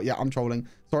before. Yeah, I'm trolling.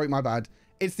 Sorry, my bad.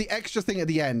 It's the extra thing at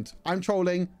the end. I'm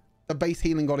trolling. The base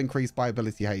healing got increased by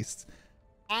ability haste.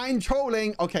 I'm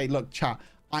trolling. Okay, look, chat.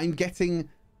 I'm getting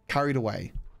carried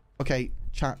away. Okay,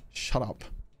 chat, shut up.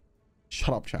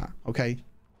 Shut up, chat. Okay.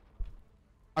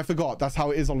 I forgot. That's how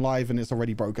it is on live and it's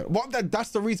already broken. Well, that's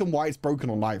the reason why it's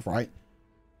broken on live, right?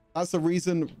 That's the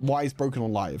reason why it's broken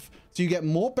on live. So you get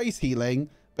more base healing,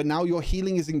 but now your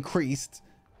healing is increased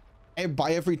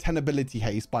by every 10 ability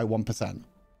haste by 1%.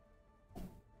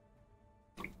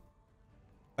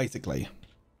 Basically.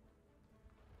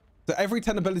 So every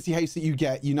 10 ability haste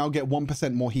that you now get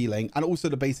 1% more healing, and also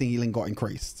the base healing got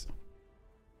increased.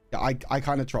 Yeah, I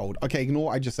kind of trolled. Okay, ignore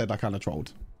what I just said. I kind of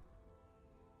trolled.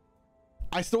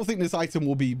 I still think this item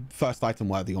will be first item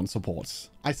worthy on supports.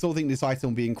 I still think this item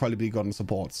will be incredibly good on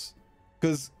supports.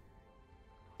 Because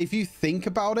if you think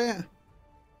about it...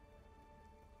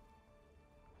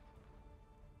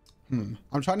 I'm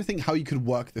trying to think how you could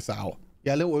work this out.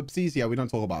 Yeah, little oopsies. Yeah, we don't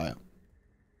talk about it.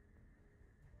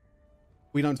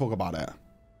 We don't talk about it.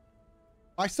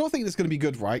 I still think it's going to be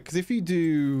good, right? Because if you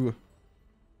do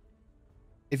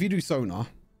Sona...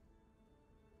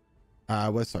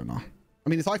 where's Sona? I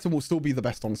mean, this item will still be the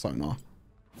best on Sona.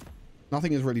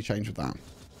 Nothing has really changed with that.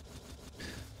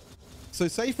 So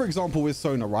say, for example, with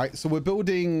Sona, right? So we're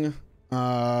building... so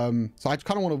I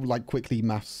kind of want to, like, quickly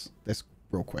maths this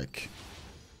real quick.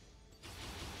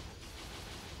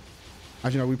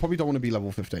 As you know, we probably don't want to be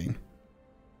level 15.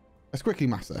 Let's quickly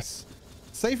maths this.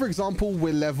 Say, for example,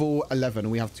 we're level 11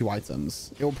 and we have 2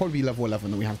 items. It will probably be level 11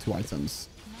 and we have 2 items.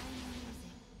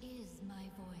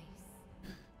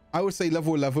 I would say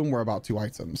level 11, we're about 2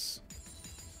 items.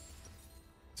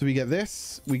 So we get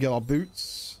this. We get our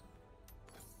boots.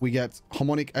 We get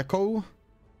Harmonic Echo.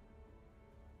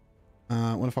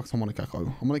 What the fuck's Harmonic Echo?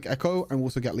 Harmonic Echo, and we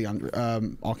also get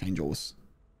Archangels.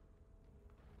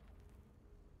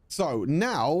 So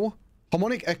now,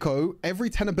 Harmonic Echo, every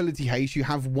 10 ability haste, you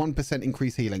have 1%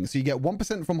 increased healing. So you get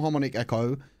 1% from Harmonic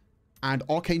Echo, and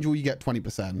Archangel, you get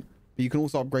 20%. But you can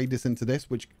also upgrade this into this,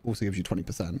 which also gives you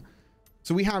 20%.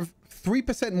 So we have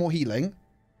 3% more healing,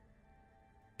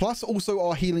 plus also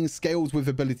our healing scales with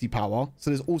ability power. So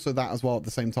there's also that as well at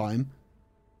the same time.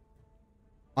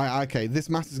 Okay, this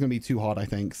math is going to be too hard, I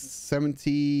think.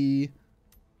 70,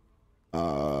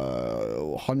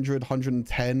 100,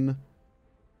 110.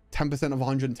 10% of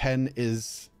 110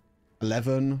 is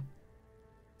 11.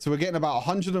 So we're getting about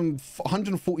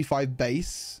 145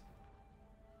 base.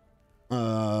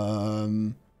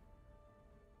 Plus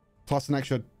an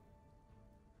extra...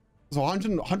 So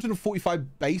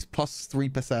 145 base plus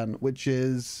 3%, which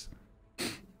is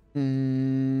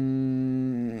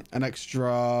An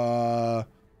extra,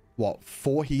 what,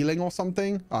 4 healing or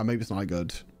something? Maybe it's not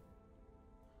good.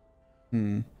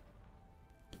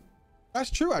 That's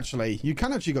true, actually. You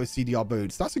can actually go CDR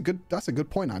boots. That's a good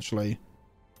point, actually.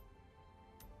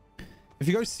 If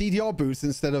you go CDR boots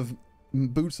instead of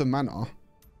boots of mana,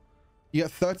 you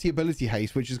get 30 ability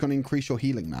haste, which is going to increase your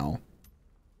healing now.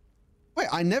 Wait,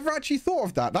 I never actually thought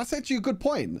of that. That's actually a good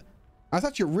point. That's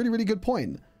actually a really, really good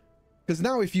point. Because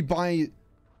now if you buy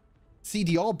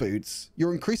CDR boots,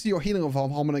 you're increasing your healing of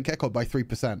Harmonic Echo by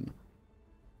 3%.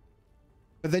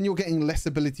 But then you're getting less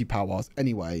ability powers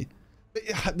anyway.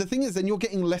 But the thing is, then you're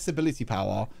getting less ability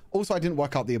power. Also, I didn't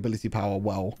work out the ability power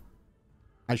well.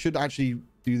 I should actually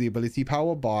do the ability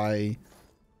power by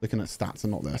looking at stats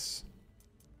and not this.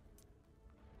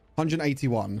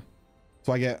 181.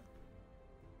 So I get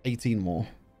 18 more,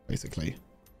 basically.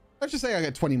 Let's just say I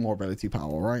get 20 more ability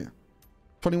power, right?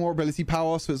 20 more ability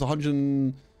power, so it's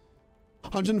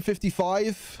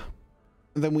 155.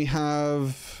 And then we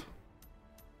have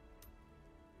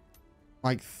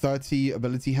like 30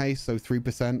 ability haste, so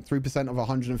 3%. 3% of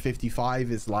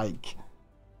 155 is like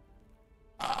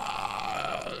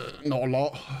not a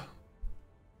lot.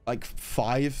 Like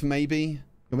 5 maybe.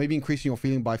 You're maybe increasing your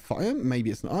feeling by 5.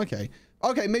 Maybe it's not. Okay.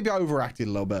 Okay, maybe I overacted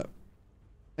a little bit.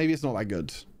 Maybe it's not that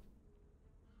good.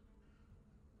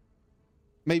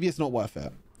 Maybe it's not worth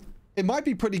it. It might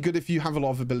be pretty good if you have a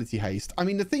lot of ability haste. I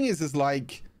mean, the thing is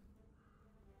like,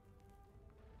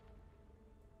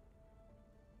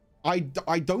 I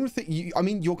don't think you, I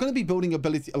mean, you're going to be building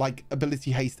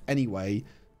ability haste anyway,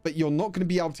 but you're not going to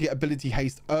be able to get ability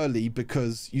haste early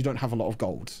because you don't have a lot of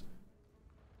gold.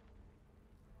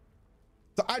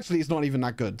 So actually, it's not even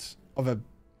that good of a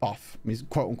buff. I mean,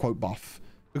 quote unquote buff,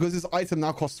 because this item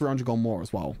now costs 300 gold more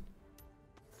as well.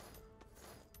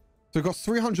 So it costs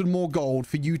 300 more gold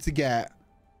for you to get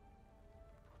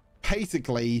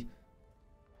basically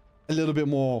a little bit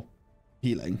more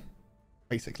healing,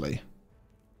 basically.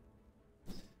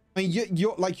 I mean,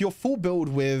 you're like, your full build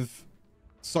with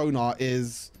Sonar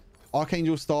is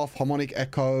Archangel Staff, Harmonic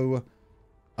Echo,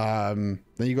 then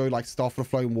you go like Staff of the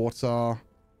Flowing Water,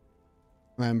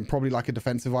 and probably like a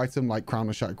defensive item like Crown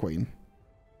of Shadow Queen.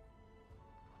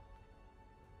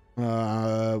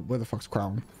 Where the fuck's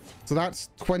Crown? So that's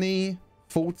 20,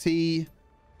 40,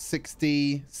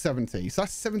 60, 70. So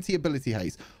that's 70 ability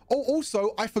haste. Oh,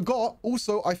 also I forgot,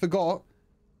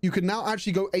 you can now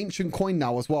actually go Ancient Coin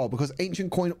now as well, because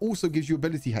Ancient Coin also gives you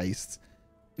ability haste.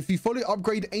 If you fully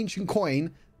upgrade Ancient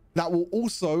Coin, that will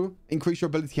also increase your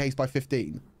ability haste by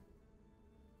 15.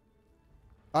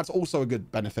 That's also a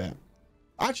good benefit.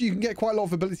 Actually, you can get quite a lot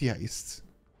of ability haste.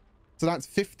 So that's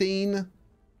 15.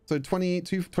 So 20,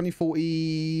 20,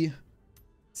 40,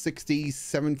 60,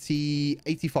 70,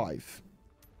 85.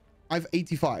 I have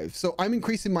 85. So I'm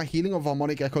increasing my healing of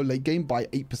Harmonic Echo late game by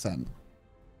 8%.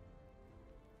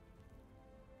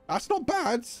 That's not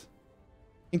bad.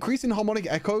 Increasing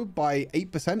Harmonic Echo by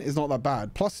 8% is not that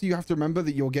bad. Plus, you have to remember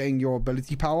that you're getting your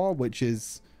ability power, which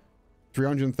is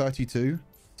 332.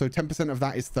 So 10% of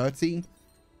that is 30. So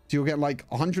you'll get like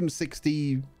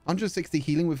 160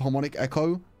 healing with Harmonic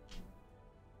Echo.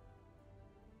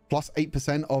 Plus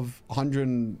 8% of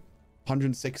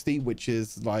 160, which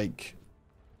is like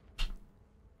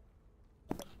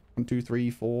 1, 2,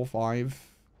 3, 4,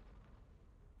 5,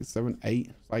 7,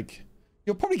 8. Like,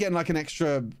 you're probably getting like an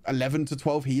extra 11 to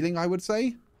 12 healing, I would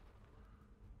say.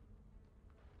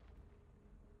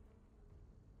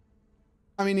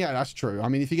 I mean, yeah, that's true. I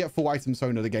mean, if you get full item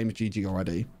Sona, the game is GG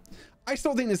already. I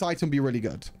still think this item be really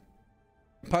good.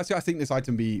 Personally, I think this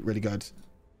item be really good.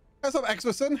 What's up,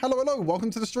 Exverson? Hello, hello.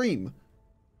 Welcome to the stream.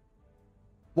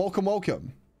 Welcome,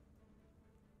 welcome.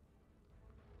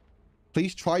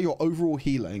 Please try your overall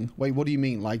healing. Wait, what do you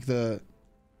mean? Like the...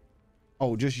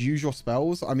 Oh, just use your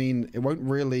spells? I mean, it won't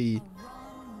really... It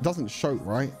doesn't show,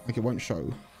 right? Like, it won't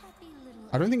show.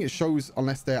 I don't think it shows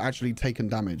unless they're actually taking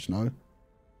damage, no?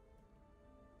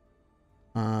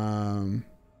 I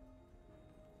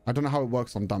don't know how it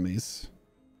works on dummies.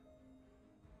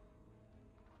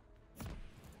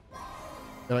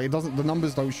 Like, it doesn't, the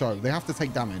numbers don't show. They have to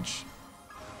take damage.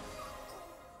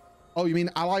 Oh, you mean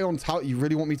ally on tout? You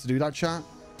really want me to do that, chat?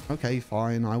 Okay,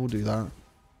 fine. I will do that.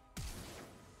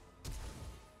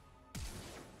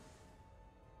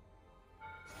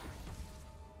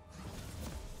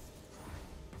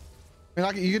 I mean,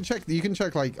 like, you can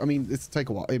check like, I mean, it's take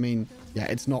a while. I mean, yeah,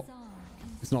 it's not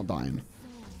dying.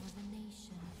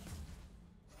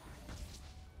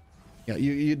 Yeah,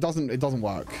 it doesn't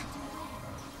work.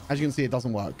 As you can see, it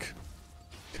doesn't work.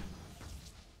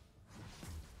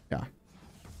 Yeah.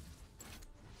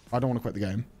 I don't want to quit the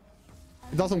game.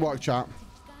 It doesn't work, chat.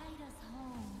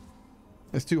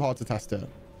 It's too hard to test it.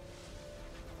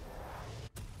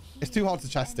 It's too hard to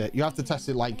test it. You have to test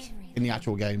it like in the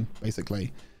actual game,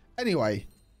 basically. Anyway,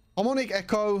 Harmonic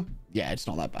Echo. Yeah, it's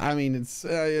not that bad. I mean,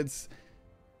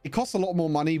 it costs a lot more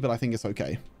money, but I think it's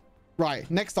okay. Right,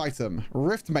 next item,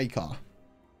 Riftmaker.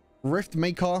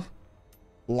 Riftmaker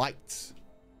Light.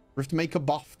 Riftmaker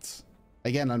buffed.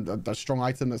 Again, a strong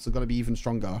item that's going to be even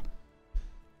stronger.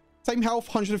 Same health,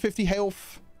 150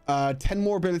 health. 10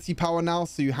 more ability power now,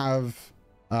 so you have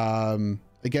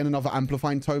again another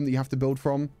amplifying tome that you have to build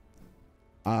from.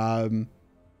 90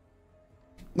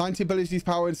 abilities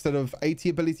power instead of 80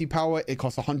 ability power. It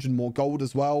costs 100 more gold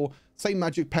as well. Same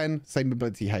magic pen, same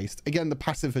ability haste. Again, the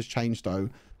passive has changed though.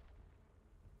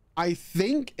 I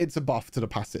think it's a buff to the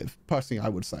passive, personally, I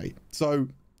would say. So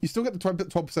you still get the 12%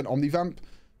 Omnivamp.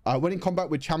 When in combat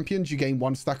with champions, you gain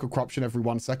 1 stack of corruption every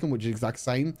 1 second, which is exact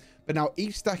same. But now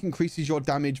each stack increases your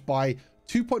damage by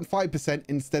 2.5%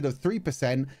 instead of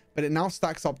 3%, but it now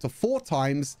stacks up to 4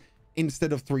 times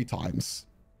instead of 3 times.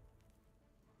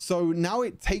 So now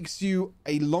it takes you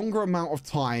a longer amount of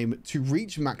time to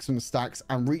reach maximum stacks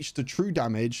and reach the true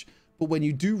damage. But when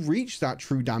you do reach that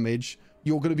true damage,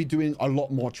 you're going to be doing a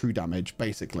lot more true damage,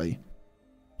 basically.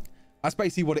 That's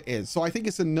basically what it is. So I think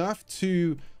it's a nerf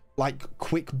to like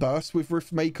quick burst with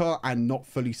Riftmaker and not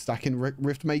fully stacking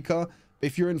Riftmaker.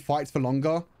 If you're in fights for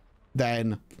longer,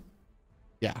 then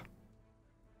yeah,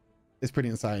 it's pretty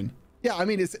insane. Yeah, I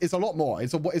mean, it's a lot more.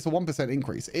 It's a 1%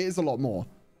 increase. It is a lot more.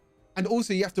 And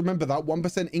also you have to remember that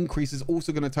 1% increase is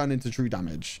also going to turn into true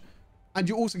damage. And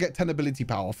you also get 10 ability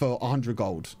power for 100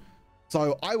 gold.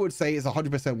 So I would say it's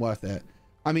 100% worth it.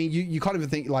 I mean, you can't even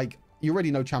think, like, you already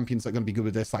know champions that are going to be good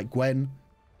with this, like Gwen.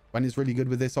 Gwen is really good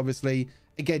with this, obviously.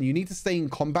 Again, you need to stay in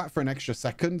combat for an extra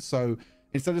second. So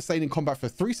instead of staying in combat for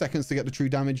 3 seconds to get the true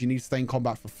damage, you need to stay in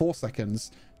combat for 4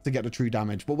 seconds to get the true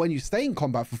damage. But when you stay in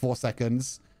combat for 4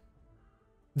 seconds,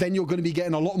 then you're going to be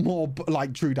getting a lot more,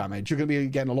 like, true damage. You're going to be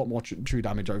getting a lot more true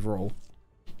damage overall.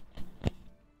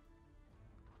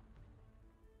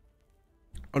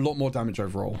 A lot more damage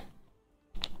overall.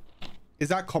 Is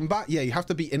that combat? Yeah, you have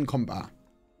to be in combat.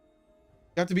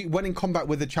 You have to be when in combat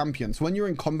with a champion. So when you're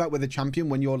in combat with a champion,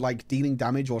 when you're like dealing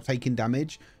damage or taking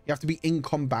damage, you have to be in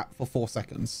combat for 4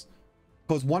 seconds.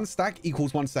 Because 1 stack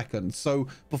equals 1 second. So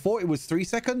before it was 3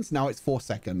 seconds, now it's 4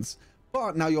 seconds.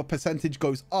 But now your percentage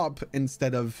goes up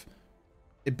instead of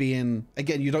it being,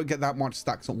 again, you don't get that much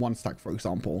stacks on 1 stack, for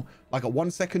example. Like at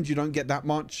 1 second, you don't get that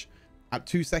much. At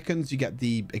 2 seconds, you get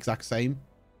the exact same.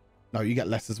 No, you get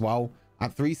less as well.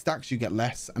 At 3 stacks, you get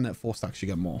less. And at 4 stacks, you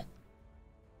get more.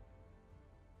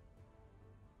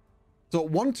 So at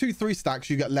 1, 2, 3 stacks,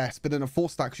 you get less. But then at 4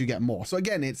 stacks, you get more. So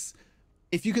again, it's,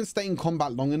 if you can stay in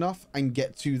combat long enough and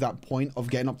get to that point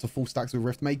of getting up to full stacks with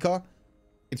Riftmaker,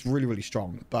 it's really, really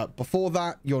strong. But before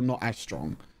that, you're not as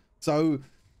strong. So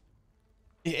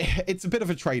it's a bit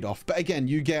of a trade-off. But again,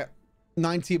 you get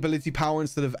 90 ability power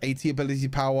instead of 80 ability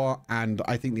power. And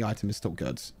I think the item is still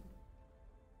good.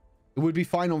 It would be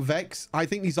fine on Vex. I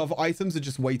think these other items are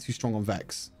just way too strong on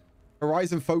Vex.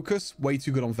 Horizon Focus, way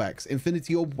too good on Vex.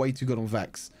 Infinity Orb, way too good on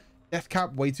Vex.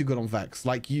 Deathcap, way too good on Vex.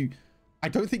 Like I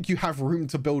don't think you have room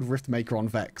to build Riftmaker on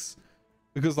Vex.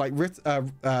 Because like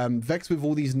Vex with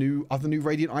all these other new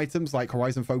Radiant items like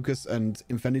Horizon Focus and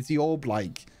Infinity Orb,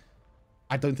 like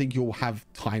I don't think you'll have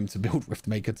time to build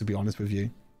Riftmaker, to be honest with you.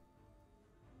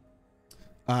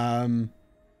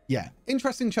 Yeah,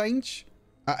 interesting change.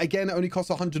 Again, it only costs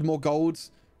 100 more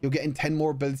golds. You're getting 10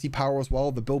 more ability power as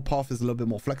well. The build path is a little bit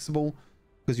more flexible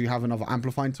because you have another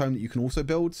amplifying tome that you can also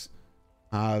build.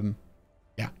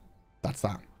 Yeah, that's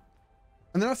that.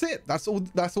 And then that's it. That's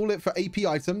all it for AP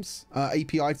items.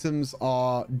 AP items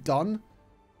are done.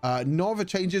 No other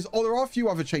changes. Oh, there are a few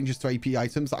other changes to AP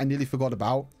items that I nearly forgot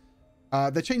about.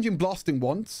 They're changing Blasting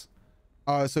Wands.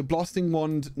 So Blasting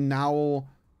Wand now...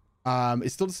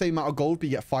 it's still the same amount of gold, but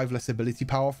you get 5 less ability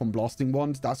power from Blasting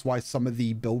Wand. That's why some of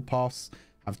the build paths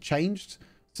have changed.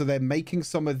 So they're making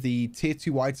some of the tier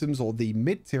 2 items or the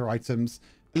mid-tier items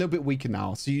a little bit weaker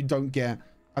now. So you don't get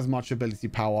as much ability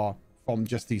power from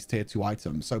just these tier 2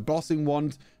 items. So Blasting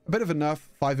Wand, a bit of a nerf,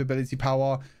 5 ability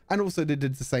power. And also they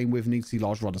did the same with Needlessly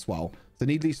Large Rod as well. So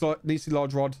Needlessly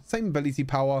Large Rod, same ability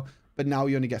power, but now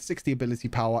you only get 60 ability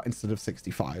power instead of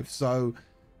 65. So...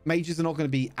 mages are not going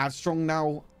to be as strong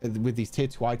now with these tier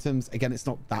 2 items. Again, it's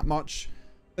not that much.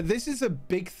 But this is a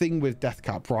big thing with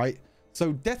Deathcap, right?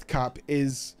 So Deathcap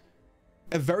is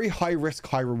a very high risk,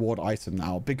 high reward item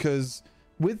now. Because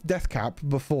with Deathcap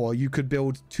before, you could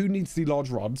build 2 Needlessly Large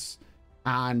Rods.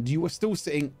 And you were still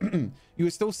sitting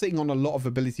on a lot of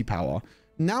ability power.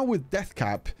 Now with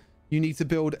Deathcap, you need to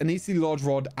build an easily large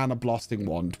rod and a blasting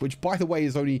wand, which by the way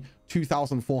is only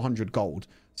 2,400 gold.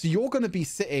 So you're going to be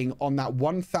sitting on that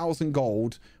 1,000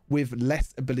 gold with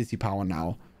less ability power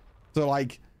now. So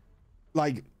like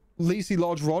easily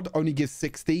large rod only gives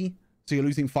 60, so you're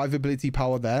losing 5 ability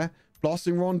power there.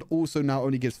 Blasting wand also now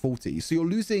only gives 40, so you're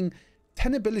losing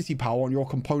 10 ability power on your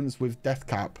components with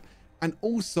Deathcap, and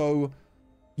also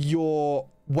you're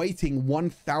waiting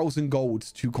 1,000 gold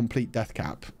to complete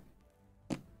Deathcap.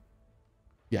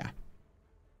 Yeah,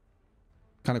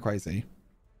 kind of crazy.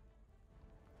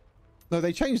 No,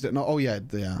 they changed it. No, oh yeah,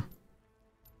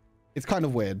 it's kind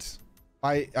of weird.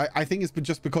 I think it's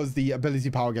just because the ability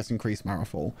power gets increased,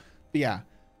 Marifal. But yeah,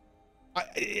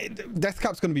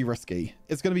 Deathcap's going to be risky.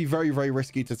 It's going to be very, very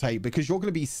risky to take because you're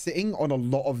going to be sitting on a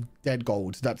lot of dead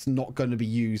gold that's not going to be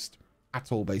used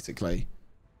at all, basically.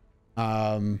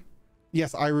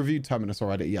 Yes, I reviewed Terminus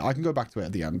already. Yeah, I can go back to it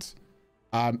at the end.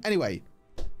 Anyway,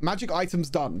 magic items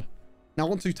done. Now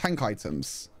on to tank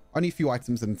items. Only a few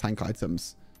items in tank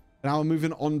items. Now we're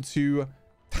moving on to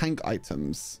tank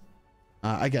items.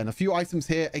 Again, a few items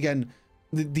here. Again,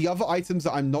 the other items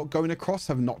that I'm not going across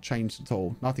have not changed at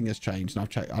all. Nothing has changed, and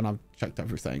I've checked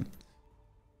everything.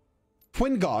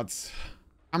 Twinguards.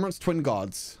 Amaranth's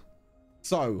Twinguards.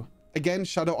 So again,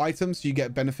 shadow items, you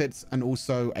get benefits and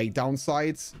also a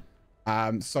downside.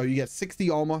 So you get 60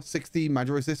 armor, 60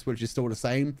 magic resist, which is still the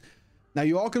same. Now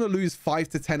you are going to lose 5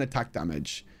 to 10 attack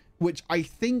damage, which I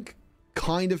think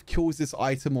kind of kills this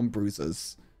item on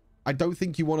bruisers. I don't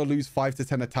think you want to lose 5 to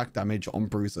 10 attack damage on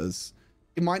bruisers.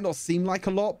 It might not seem like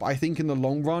a lot, but I think in the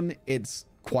long run, it's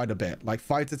quite a bit. Like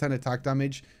 5 to 10 attack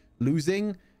damage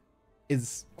losing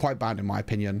is quite bad in my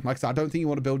opinion. Like I said, I don't think you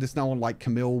want to build this now on like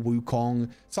Camille, Wukong.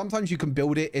 Sometimes you can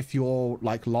build it if you're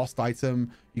like last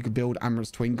item, you can build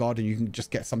Amaranth's Twinguard and you can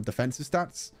just get some defensive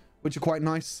stats, which are quite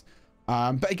nice.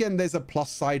 But again, there's a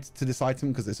plus side to this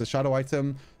item because it's a shadow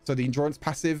item. So the endurance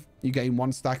passive, you gain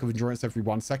 1 stack of endurance every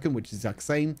 1 second, which is the exact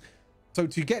same. So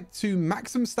to get to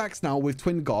maximum stacks now with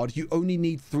Twinguard, you only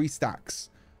need 3 stacks.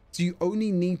 So you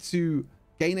only need to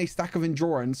gain a stack of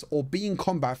endurance or be in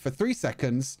combat for 3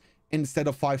 seconds instead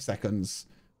of 5 seconds,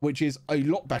 which is a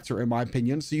lot better in my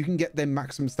opinion. So you can get them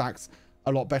maximum stacks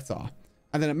a lot better.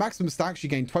 And then at maximum stacks, you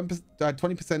gain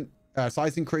 20%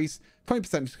 size increase,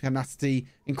 20% tenacity,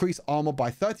 increase armor by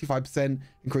 35%,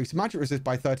 increase magic resist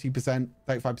by 30%,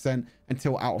 35%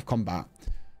 until out of combat.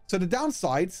 So the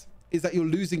downside is that you're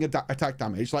losing attack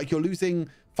damage. Like you're losing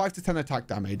 5 to 10 attack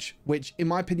damage, which in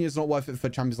my opinion is not worth it for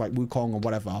champions like Wukong or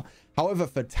whatever. However,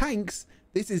 for tanks,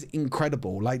 this is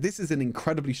incredible. Like this is an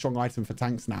incredibly strong item for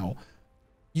tanks now.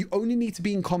 You only need to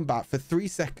be in combat for 3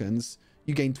 seconds.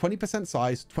 You gain 20%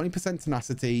 size, 20%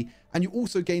 tenacity, and you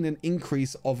also gain an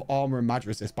increase of armor and magic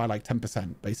resist by like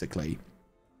 10%, basically.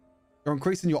 You're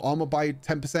increasing your armor by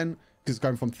 10% because it's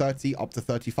going from 30 up to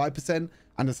 35%,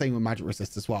 and the same with magic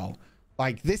resist as well.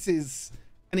 Like this is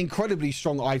an incredibly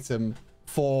strong item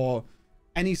for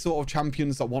any sort of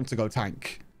champions that want to go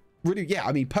tank. Really, yeah,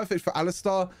 I mean, perfect for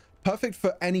Alistar, perfect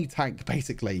for any tank,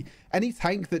 basically. Any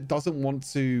tank that doesn't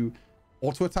want to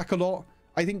auto attack a lot.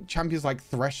 I think champions like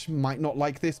Thresh might not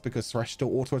like this because Thresh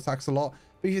still auto attacks a lot.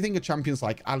 But if you think of champions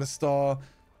like Alistar,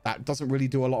 that doesn't really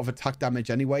do a lot of attack damage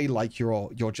anyway, like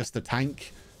you're just a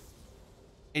tank.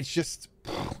 It's just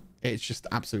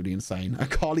absolutely insane. A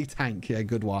Kali tank, yeah,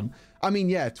 good one. I mean,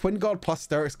 yeah, Twinguard plus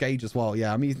Steraks Gage as well.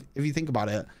 Yeah, I mean, if you think about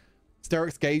it,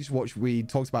 Steraks Gage, what we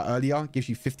talked about earlier, gives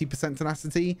you 50%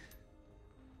 tenacity.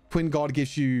 Twinguard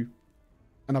gives you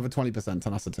another 20%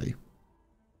 tenacity.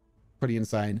 Pretty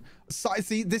insane. So,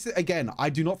 see, this is, again,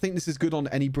 I do not think this is good on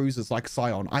any bruisers like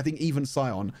Sion. I think even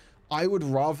Sion, I would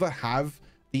rather have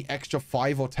the extra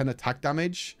 5 or 10 attack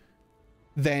damage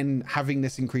than having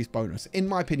this increased bonus. In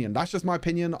my opinion, that's just my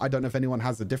opinion. I don't know if anyone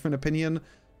has a different opinion.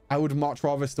 I would much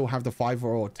rather still have the 5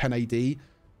 or 10 AD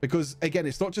because, again,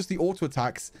 it's not just the auto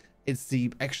attacks, it's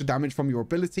the extra damage from your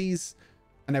abilities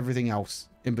and everything else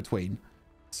in between.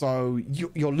 So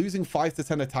you're losing 5 to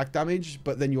 10 attack damage,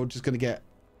 but then you're just going to get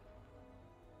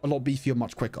a lot beefier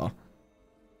much quicker.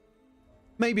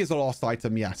 Maybe as a last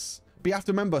item, yes. But you have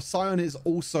to remember, Sion is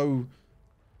also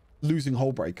losing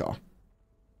Hullbreaker.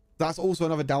 That's also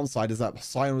another downside, is that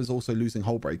Sion is also losing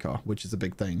Hullbreaker, which is a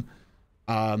big thing.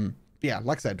 Yeah,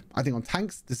 like I said, I think on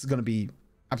tanks, this is going to be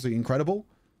absolutely incredible.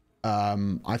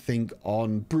 I think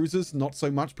on bruisers, not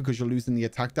so much because you're losing the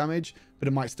attack damage, but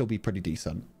it might still be pretty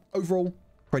decent. Overall,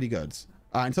 pretty good.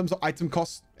 In terms of item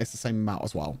costs, it's the same amount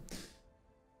as well.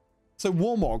 So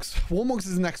Warmogs. Warmogs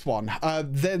is the next one.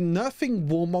 They're nerfing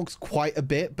Warmogs quite a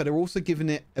bit, but they're also giving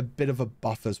it a bit of a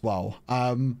buff as well.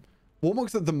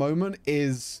 Warmogs at the moment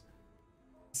is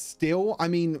still, I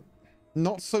mean,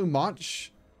 not so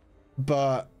much,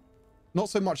 but not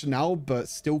so much now, but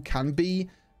still can be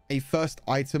a first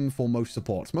item for most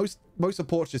supports. Most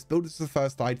supports just build it as the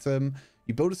first item.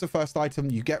 You build it as the first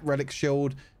item, you get Relic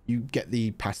Shield, you get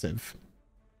the passive.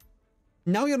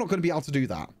 Now you're not going to be able to do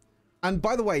that. And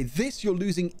by the way, this, you're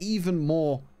losing even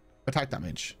more attack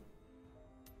damage.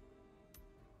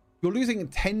 You're losing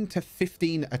 10 to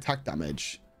 15 attack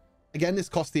damage. Again, this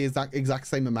costs the exact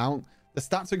same amount. The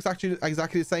stats are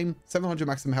exactly the same. 700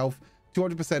 maximum health,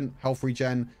 200% health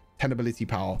regen, 10 ability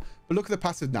power. But look at the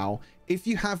passive now. If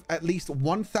you have at least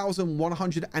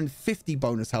 1,150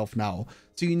 bonus health now,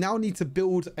 so you now need to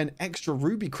build an extra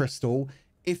ruby crystal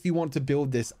if you want to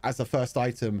build this as a first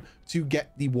item to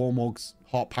get the Warmogs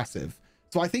heart passive.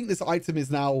 So I think this item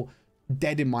is now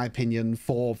dead, in my opinion,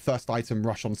 for first item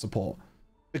rush on support,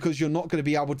 because you're not going to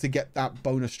be able to get that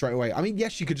bonus straight away. I mean,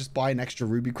 yes, you could just buy an extra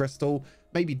ruby crystal.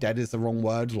 Maybe dead is the wrong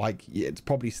word. Like, it's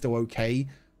probably still okay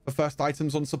for first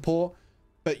items on support,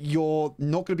 but you're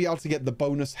not going to be able to get the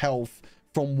bonus health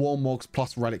from Warmogs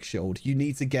plus Relic Shield. You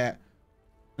need to get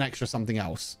an extra something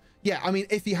else. Yeah, I mean,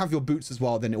 if you have your boots as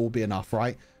well, then it will be enough,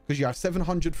 right? Because you have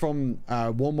 700 from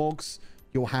Warmogs.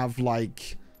 You'll have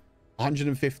like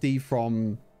 150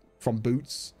 from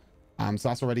boots. So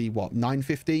that's already, what,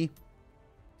 950?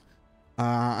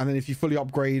 And then if you fully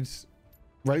upgrade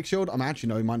Relic Shield, I'm actually,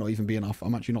 no, it might not even be enough.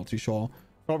 I'm actually not too sure.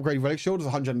 If upgrade Relic Shield is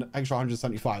 100, extra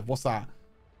 175. What's that?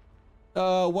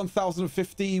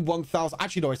 1,050, 1,000.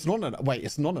 Actually, no, it's not. Wait,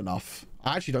 it's not enough.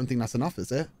 I actually don't think that's enough,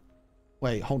 is it?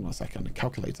 Wait, hold on a second.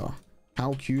 Calculator.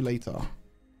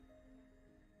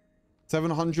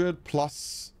 700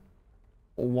 plus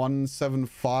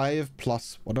 175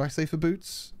 plus, what did I say for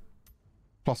boots?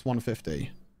 Plus 150.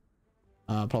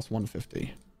 Plus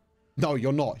 150. No,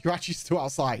 you're not. You're actually still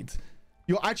outside.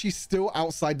 You're actually still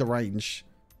outside the range,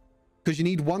 because you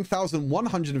need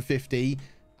 1,150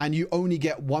 and you only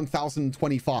get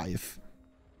 1,025.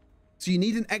 So you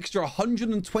need an extra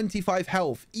 125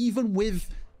 health, even with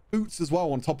boots as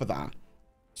well on top of that.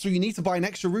 So you need to buy an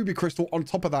extra ruby crystal on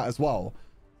top of that as well.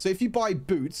 So if you buy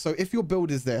boots, so if your build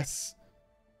is this,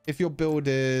 if your build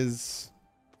is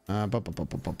say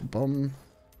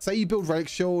you build Relic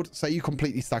Shield, say you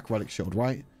completely stack Relic Shield,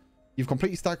 right? You've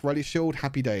completely stacked Relic Shield,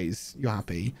 happy days, you're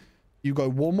happy. You go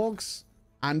Warmogs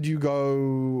and you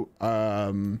go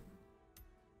I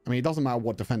mean, it doesn't matter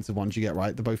what defensive ones you get,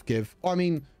 right? They both give, I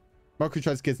mean, Mercury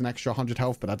Treads gives an extra 100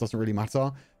 health, but that doesn't really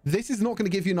matter. This is not going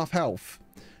to give you enough health.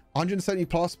 170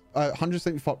 plus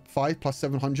 175 plus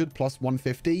 700 plus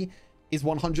 150 is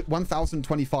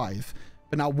 1,025.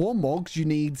 But now Warmogs, you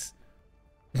need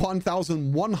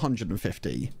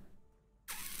 1,150.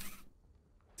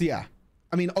 So yeah,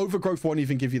 I mean, Overgrowth won't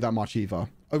even give you that much either.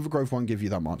 Overgrowth won't give you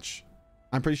that much.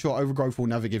 I'm pretty sure Overgrowth will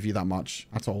never give you that much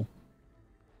at all.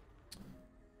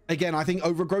 Again, I think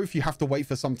Overgrowth, you have to wait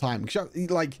for some time.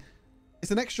 Like,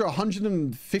 it's an extra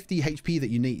 150 HP that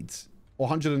you need. Or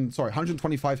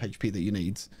 125 HP that you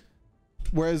need.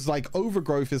 Whereas, like,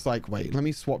 Overgrowth is like, wait, let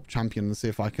me swap champion and see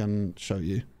if I can show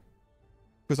you.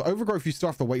 Because Overgrowth, you still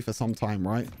have to wait for some time,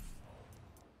 right?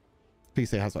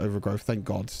 PC has Overgrowth, thank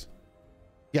God.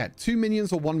 Yeah, 2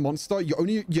 minions or 1 monster. You're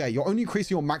only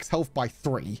increasing your max health by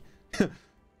 3.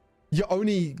 You're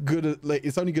only good at, like,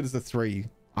 it's only good as a 3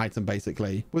 item,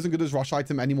 basically. Wasn't good as rush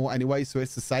item anymore anyway, so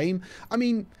it's the same. I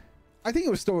mean, I think it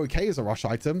was still okay as a rush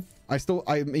item. I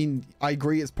mean, I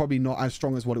agree it's probably not as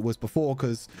strong as what it was before,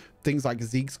 because things like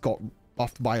Zeke's got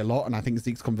buffed by a lot, and I think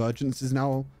Zeke's Convergence is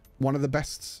now one of the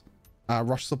best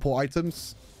rush support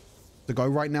items to go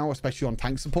right now, especially on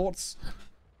tank supports.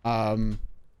 But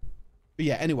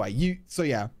yeah, anyway, so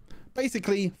yeah,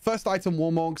 basically, first item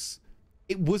Warmogs,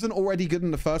 it wasn't already good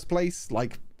in the first place,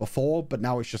 like before, but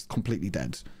now it's just completely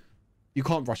dead. You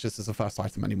can't rush this as a first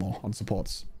item anymore on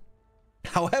supports.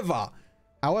 However,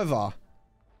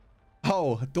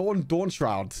 oh,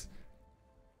 Dawnshroud.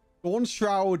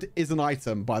 Dawnshroud is an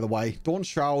item, by the way.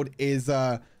 Dawnshroud is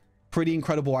a pretty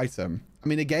incredible item. I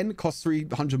mean, again, costs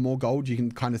 300 more gold. You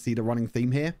can kind of see the running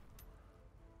theme here.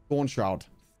 Dawnshroud.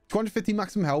 250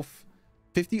 maximum health,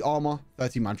 50 armor,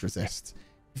 30 magic resist.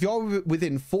 If you're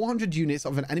within 400 units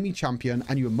of an enemy champion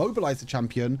and you immobilize the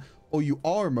champion, or you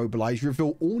are immobilized, you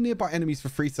reveal all nearby enemies for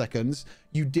 3 seconds.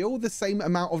 You deal the same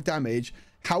amount of damage.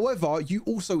 However, you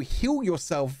also heal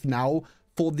yourself now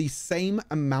for the same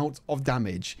amount of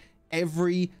damage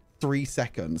every 3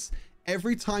 seconds.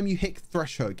 Every time you hit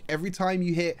Thresh Hook, every time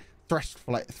you hit Thresh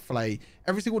Flay,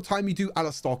 every single time you do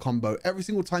Alistar combo, every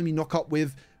single time you knock up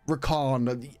with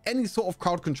Rakan, any sort of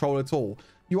crowd control at all,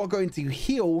 you are going to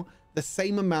heal the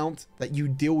same amount that you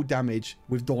deal damage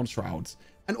with Dawnshrouds.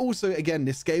 And also, again,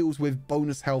 this scales with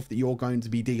bonus health that you're going to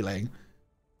be dealing.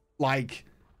 Like,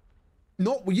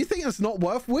 not, you think it's not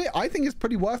worth it? I think it's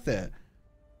pretty worth it.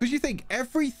 Because you think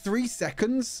every 3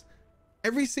 seconds,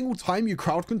 every single time you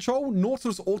crowd control,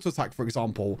 Nautilus auto attack, for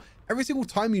example, every single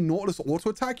time you Nautilus auto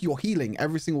attack, you're healing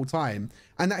every single time.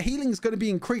 And that healing is going to be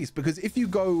increased because if you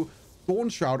go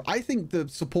Dawnshroud, I think the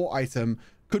support item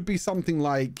could be something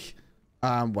like,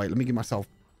 wait, let me give myself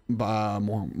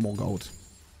more gold.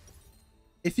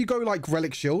 If you go like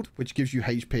Relic Shield, which gives you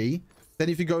HP, then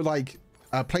if you go like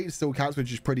Plated Steel Caps,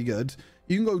 which is pretty good,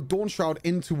 you can go Dawnshroud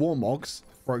into Warmogs,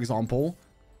 for example,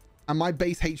 and my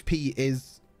base HP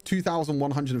is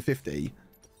 2,150,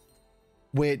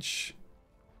 which,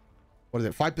 what is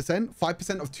it, 5%?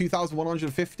 5% of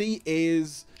 2,150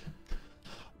 is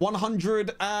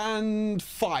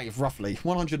 105, roughly,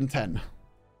 110.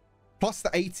 Plus the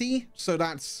 80, so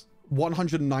that's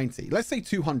 190. Let's say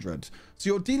 200. So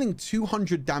you're dealing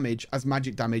 200 damage as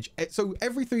magic damage. So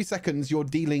every 3 seconds, you're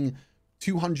dealing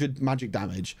 200 magic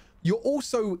damage. You're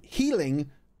also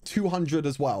healing 200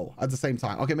 as well at the same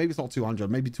time. Okay, maybe it's not 200.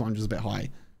 Maybe 200 is a bit high.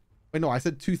 Wait, no, I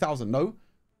said 2,000. No,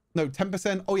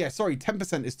 10%. Oh yeah, sorry,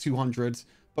 10% is 200,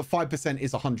 but 5%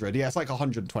 is 100. Yeah, it's like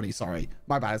 120. Sorry,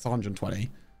 my bad. It's 120.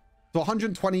 So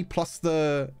 120 plus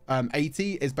the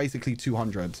 80 is basically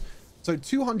 200. So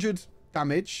 200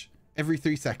 damage every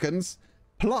 3 seconds,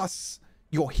 plus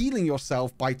you're healing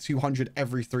yourself by 200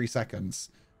 every 3 seconds.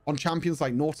 On champions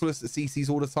like Nautilus, it CCs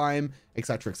all the time,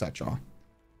 etc, etc.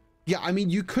 Yeah, I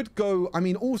mean, you could go, I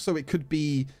mean, also it could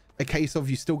be a case of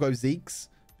you still go Zeke's,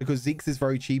 because Zeke's is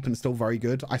very cheap and still very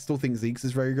good. I still think Zeke's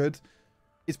is very good.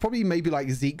 It's probably maybe like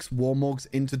Zeke's Warmogs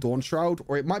into Dawnshroud,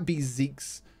 or it might be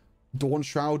Zeke's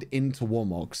Dawnshroud into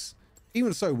Warmogs.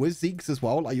 Even so, with Zeke's as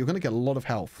well, like, you're going to get a lot of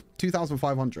health.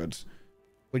 2,500,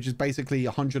 which is basically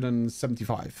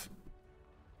 175.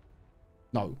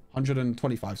 No,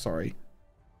 125, sorry.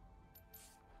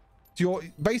 So you're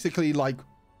basically like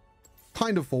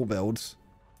kind of full builds.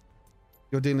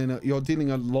 You're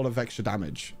dealing a lot of extra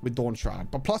damage with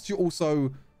Dawnshroud, but plus you're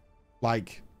also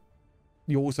like,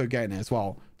 you're also getting it as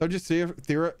well. Don't just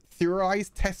theorize,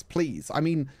 test, please. I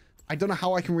mean, I don't know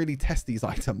how I can really test these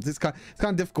items. It's kind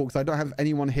of difficult because I don't have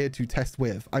anyone here to test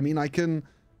with. I mean, I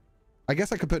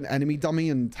guess I could put an enemy dummy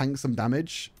and tank some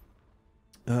damage.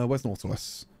 Where's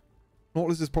Nautilus?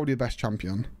 Nautilus is probably the best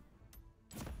champion.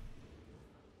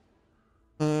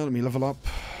 Let me level up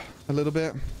a little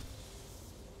bit.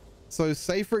 So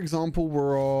say, for example,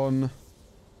 we're on...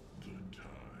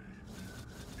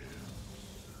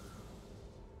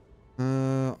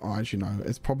 oh, actually, no.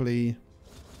 It's probably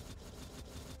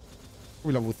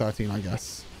level 13, I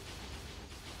guess.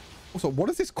 Also, what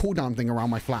is this cooldown thing around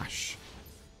my flash?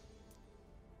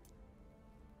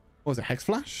 What was it? Hex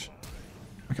flash?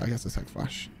 Okay, I guess it's hex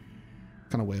flash.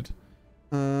 Kind of weird.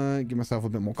 Give myself a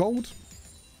bit more gold.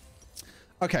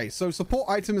 Okay, so support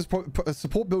item is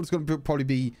support build is going to probably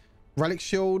be relic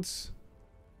shields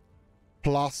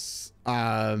plus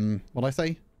what did I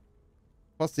say?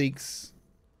 Plus Zeke's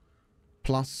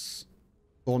plus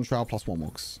Dawnshroud plus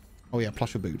Warmogs. Oh yeah,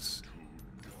 plus your boots.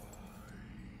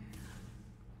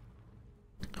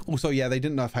 Also, yeah, they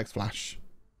didn't nerf Hex Flash.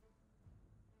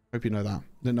 Hope you know that.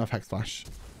 Didn't nerf Hex Flash.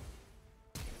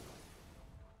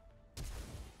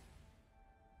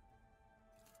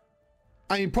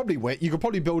 I mean, probably wait. You could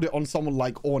probably build it on someone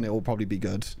like Ornn. It will probably be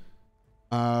good.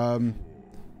 Okay,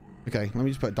 let me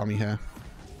just put a dummy here.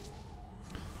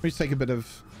 Let me just take a bit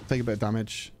of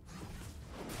damage.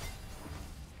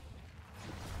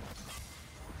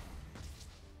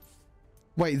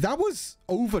 Wait, that was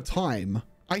over time.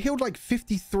 I healed like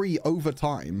 53 over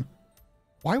time.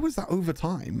 Why was that over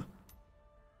time?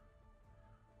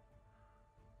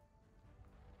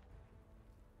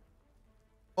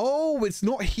 Oh, it's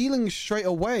not healing straight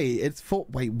away. It's for...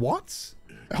 Wait, what?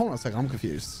 Hold on a second. I'm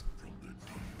confused.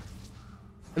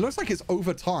 It looks like it's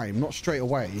over time, not straight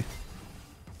away.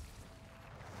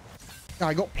 Yeah,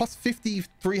 I got plus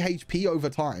 53 HP over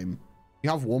time.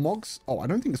 You have Warmogs? Oh, I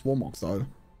don't think it's Warmogs, though.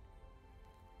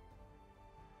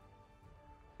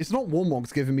 It's not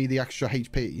Warmogs giving me the extra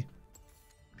HP.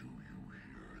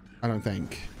 I don't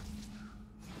think.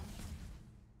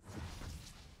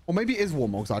 Or maybe it is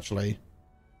Warmogs, actually.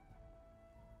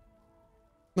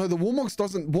 No, the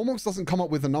Warmogs doesn't come up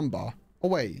with a number. Oh,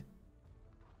 wait.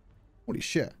 Holy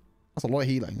shit. That's a lot of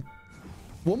healing.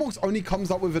 Warmogs only comes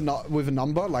up with a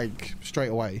number, like, straight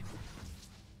away.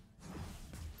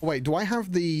 Oh, wait, do I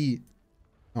have the...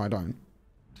 No, I don't.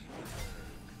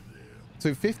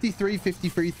 So 53,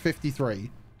 53,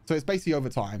 53. So it's basically over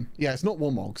time. Yeah, it's not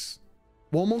Warmogs.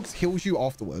 Warmogs heals you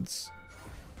afterwards.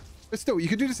 But still, you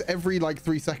can do this every like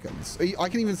 3 seconds. I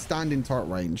can even stand in turret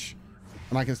range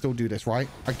and I can still do this, right?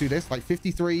 I can do this like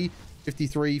 53,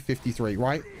 53, 53,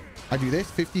 right? I do this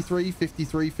 53,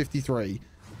 53, 53.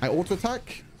 I auto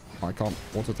attack. Oh, I can't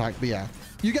auto attack, but yeah,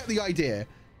 you get the idea.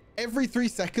 Every 3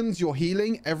 seconds you're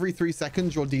healing. Every 3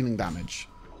 seconds you're dealing damage.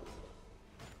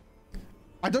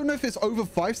 I don't know if it's over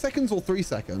 5 seconds or 3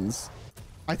 seconds.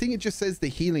 I think it just says the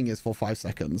healing is for 5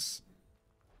 seconds.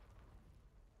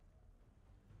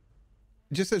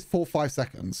 It just says for 5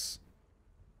 seconds.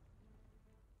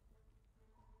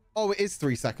 Oh, it is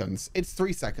 3 seconds. It's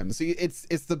 3 seconds. See, it's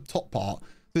the top part.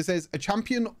 So it says a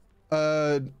champion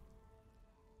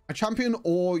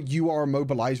or you are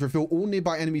immobilized. Reveal all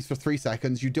nearby enemies for 3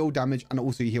 seconds. You deal damage and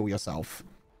also you heal yourself.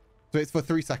 So it's for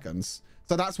 3 seconds.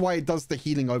 So that's why it does the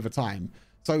healing over time.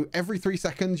 So every 3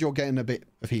 seconds, you're getting a bit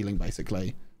of healing,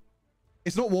 basically.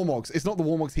 It's not Warmogs. It's not the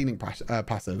Warmogs healing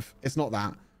passive. It's not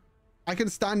that. I can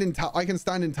stand in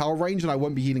tower range and I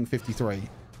won't be healing 53.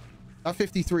 That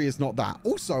 53 is not that.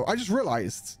 Also, I just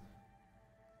realized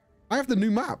I have the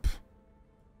new map.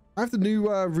 I have the new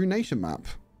Runation map.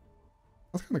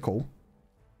 That's kind of cool.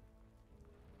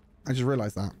 I just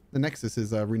realized that the Nexus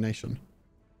is Runation.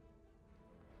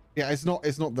 Yeah, it's not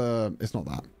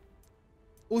that.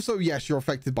 Also, yes, you're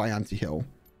affected by anti-heal.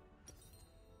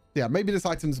 Yeah, maybe this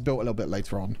item's built a little bit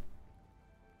later on.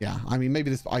 Yeah, I mean,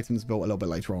 maybe this item's built a little bit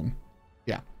later on.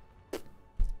 Yeah.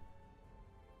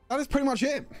 That is pretty much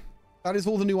it. That is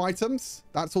all the new items.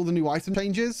 That's all the new item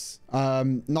changes.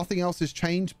 Nothing else has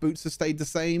changed. Boots have stayed the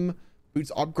same.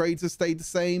 Boots upgrades have stayed the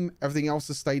same. Everything else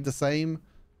has stayed the same.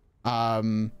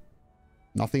 Nothing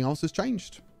else has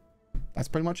changed. That's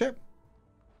pretty much it.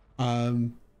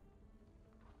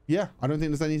 Yeah, I don't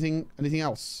think there's anything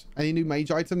else. Any new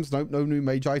mage items? Nope, no new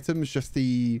mage items. Just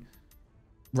the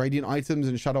radiant items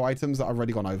and shadow items that I've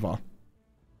already gone over.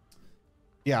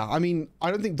 Yeah, I mean, I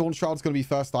don't think Dawnshroud's going to be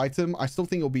first item. I still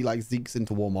think it'll be like Zeke's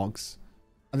into Warmogs.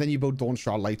 And then you build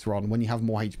Dawnshroud later on when you have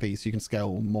more HP so you can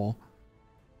scale more.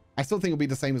 I still think it'll be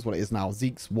the same as what it is now.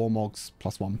 Zeke's, Warmogs,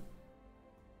 +1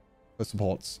 for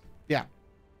supports. Yeah.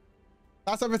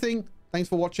 That's everything. Thanks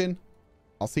for watching.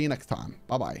 I'll see you next time.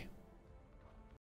 Bye-bye.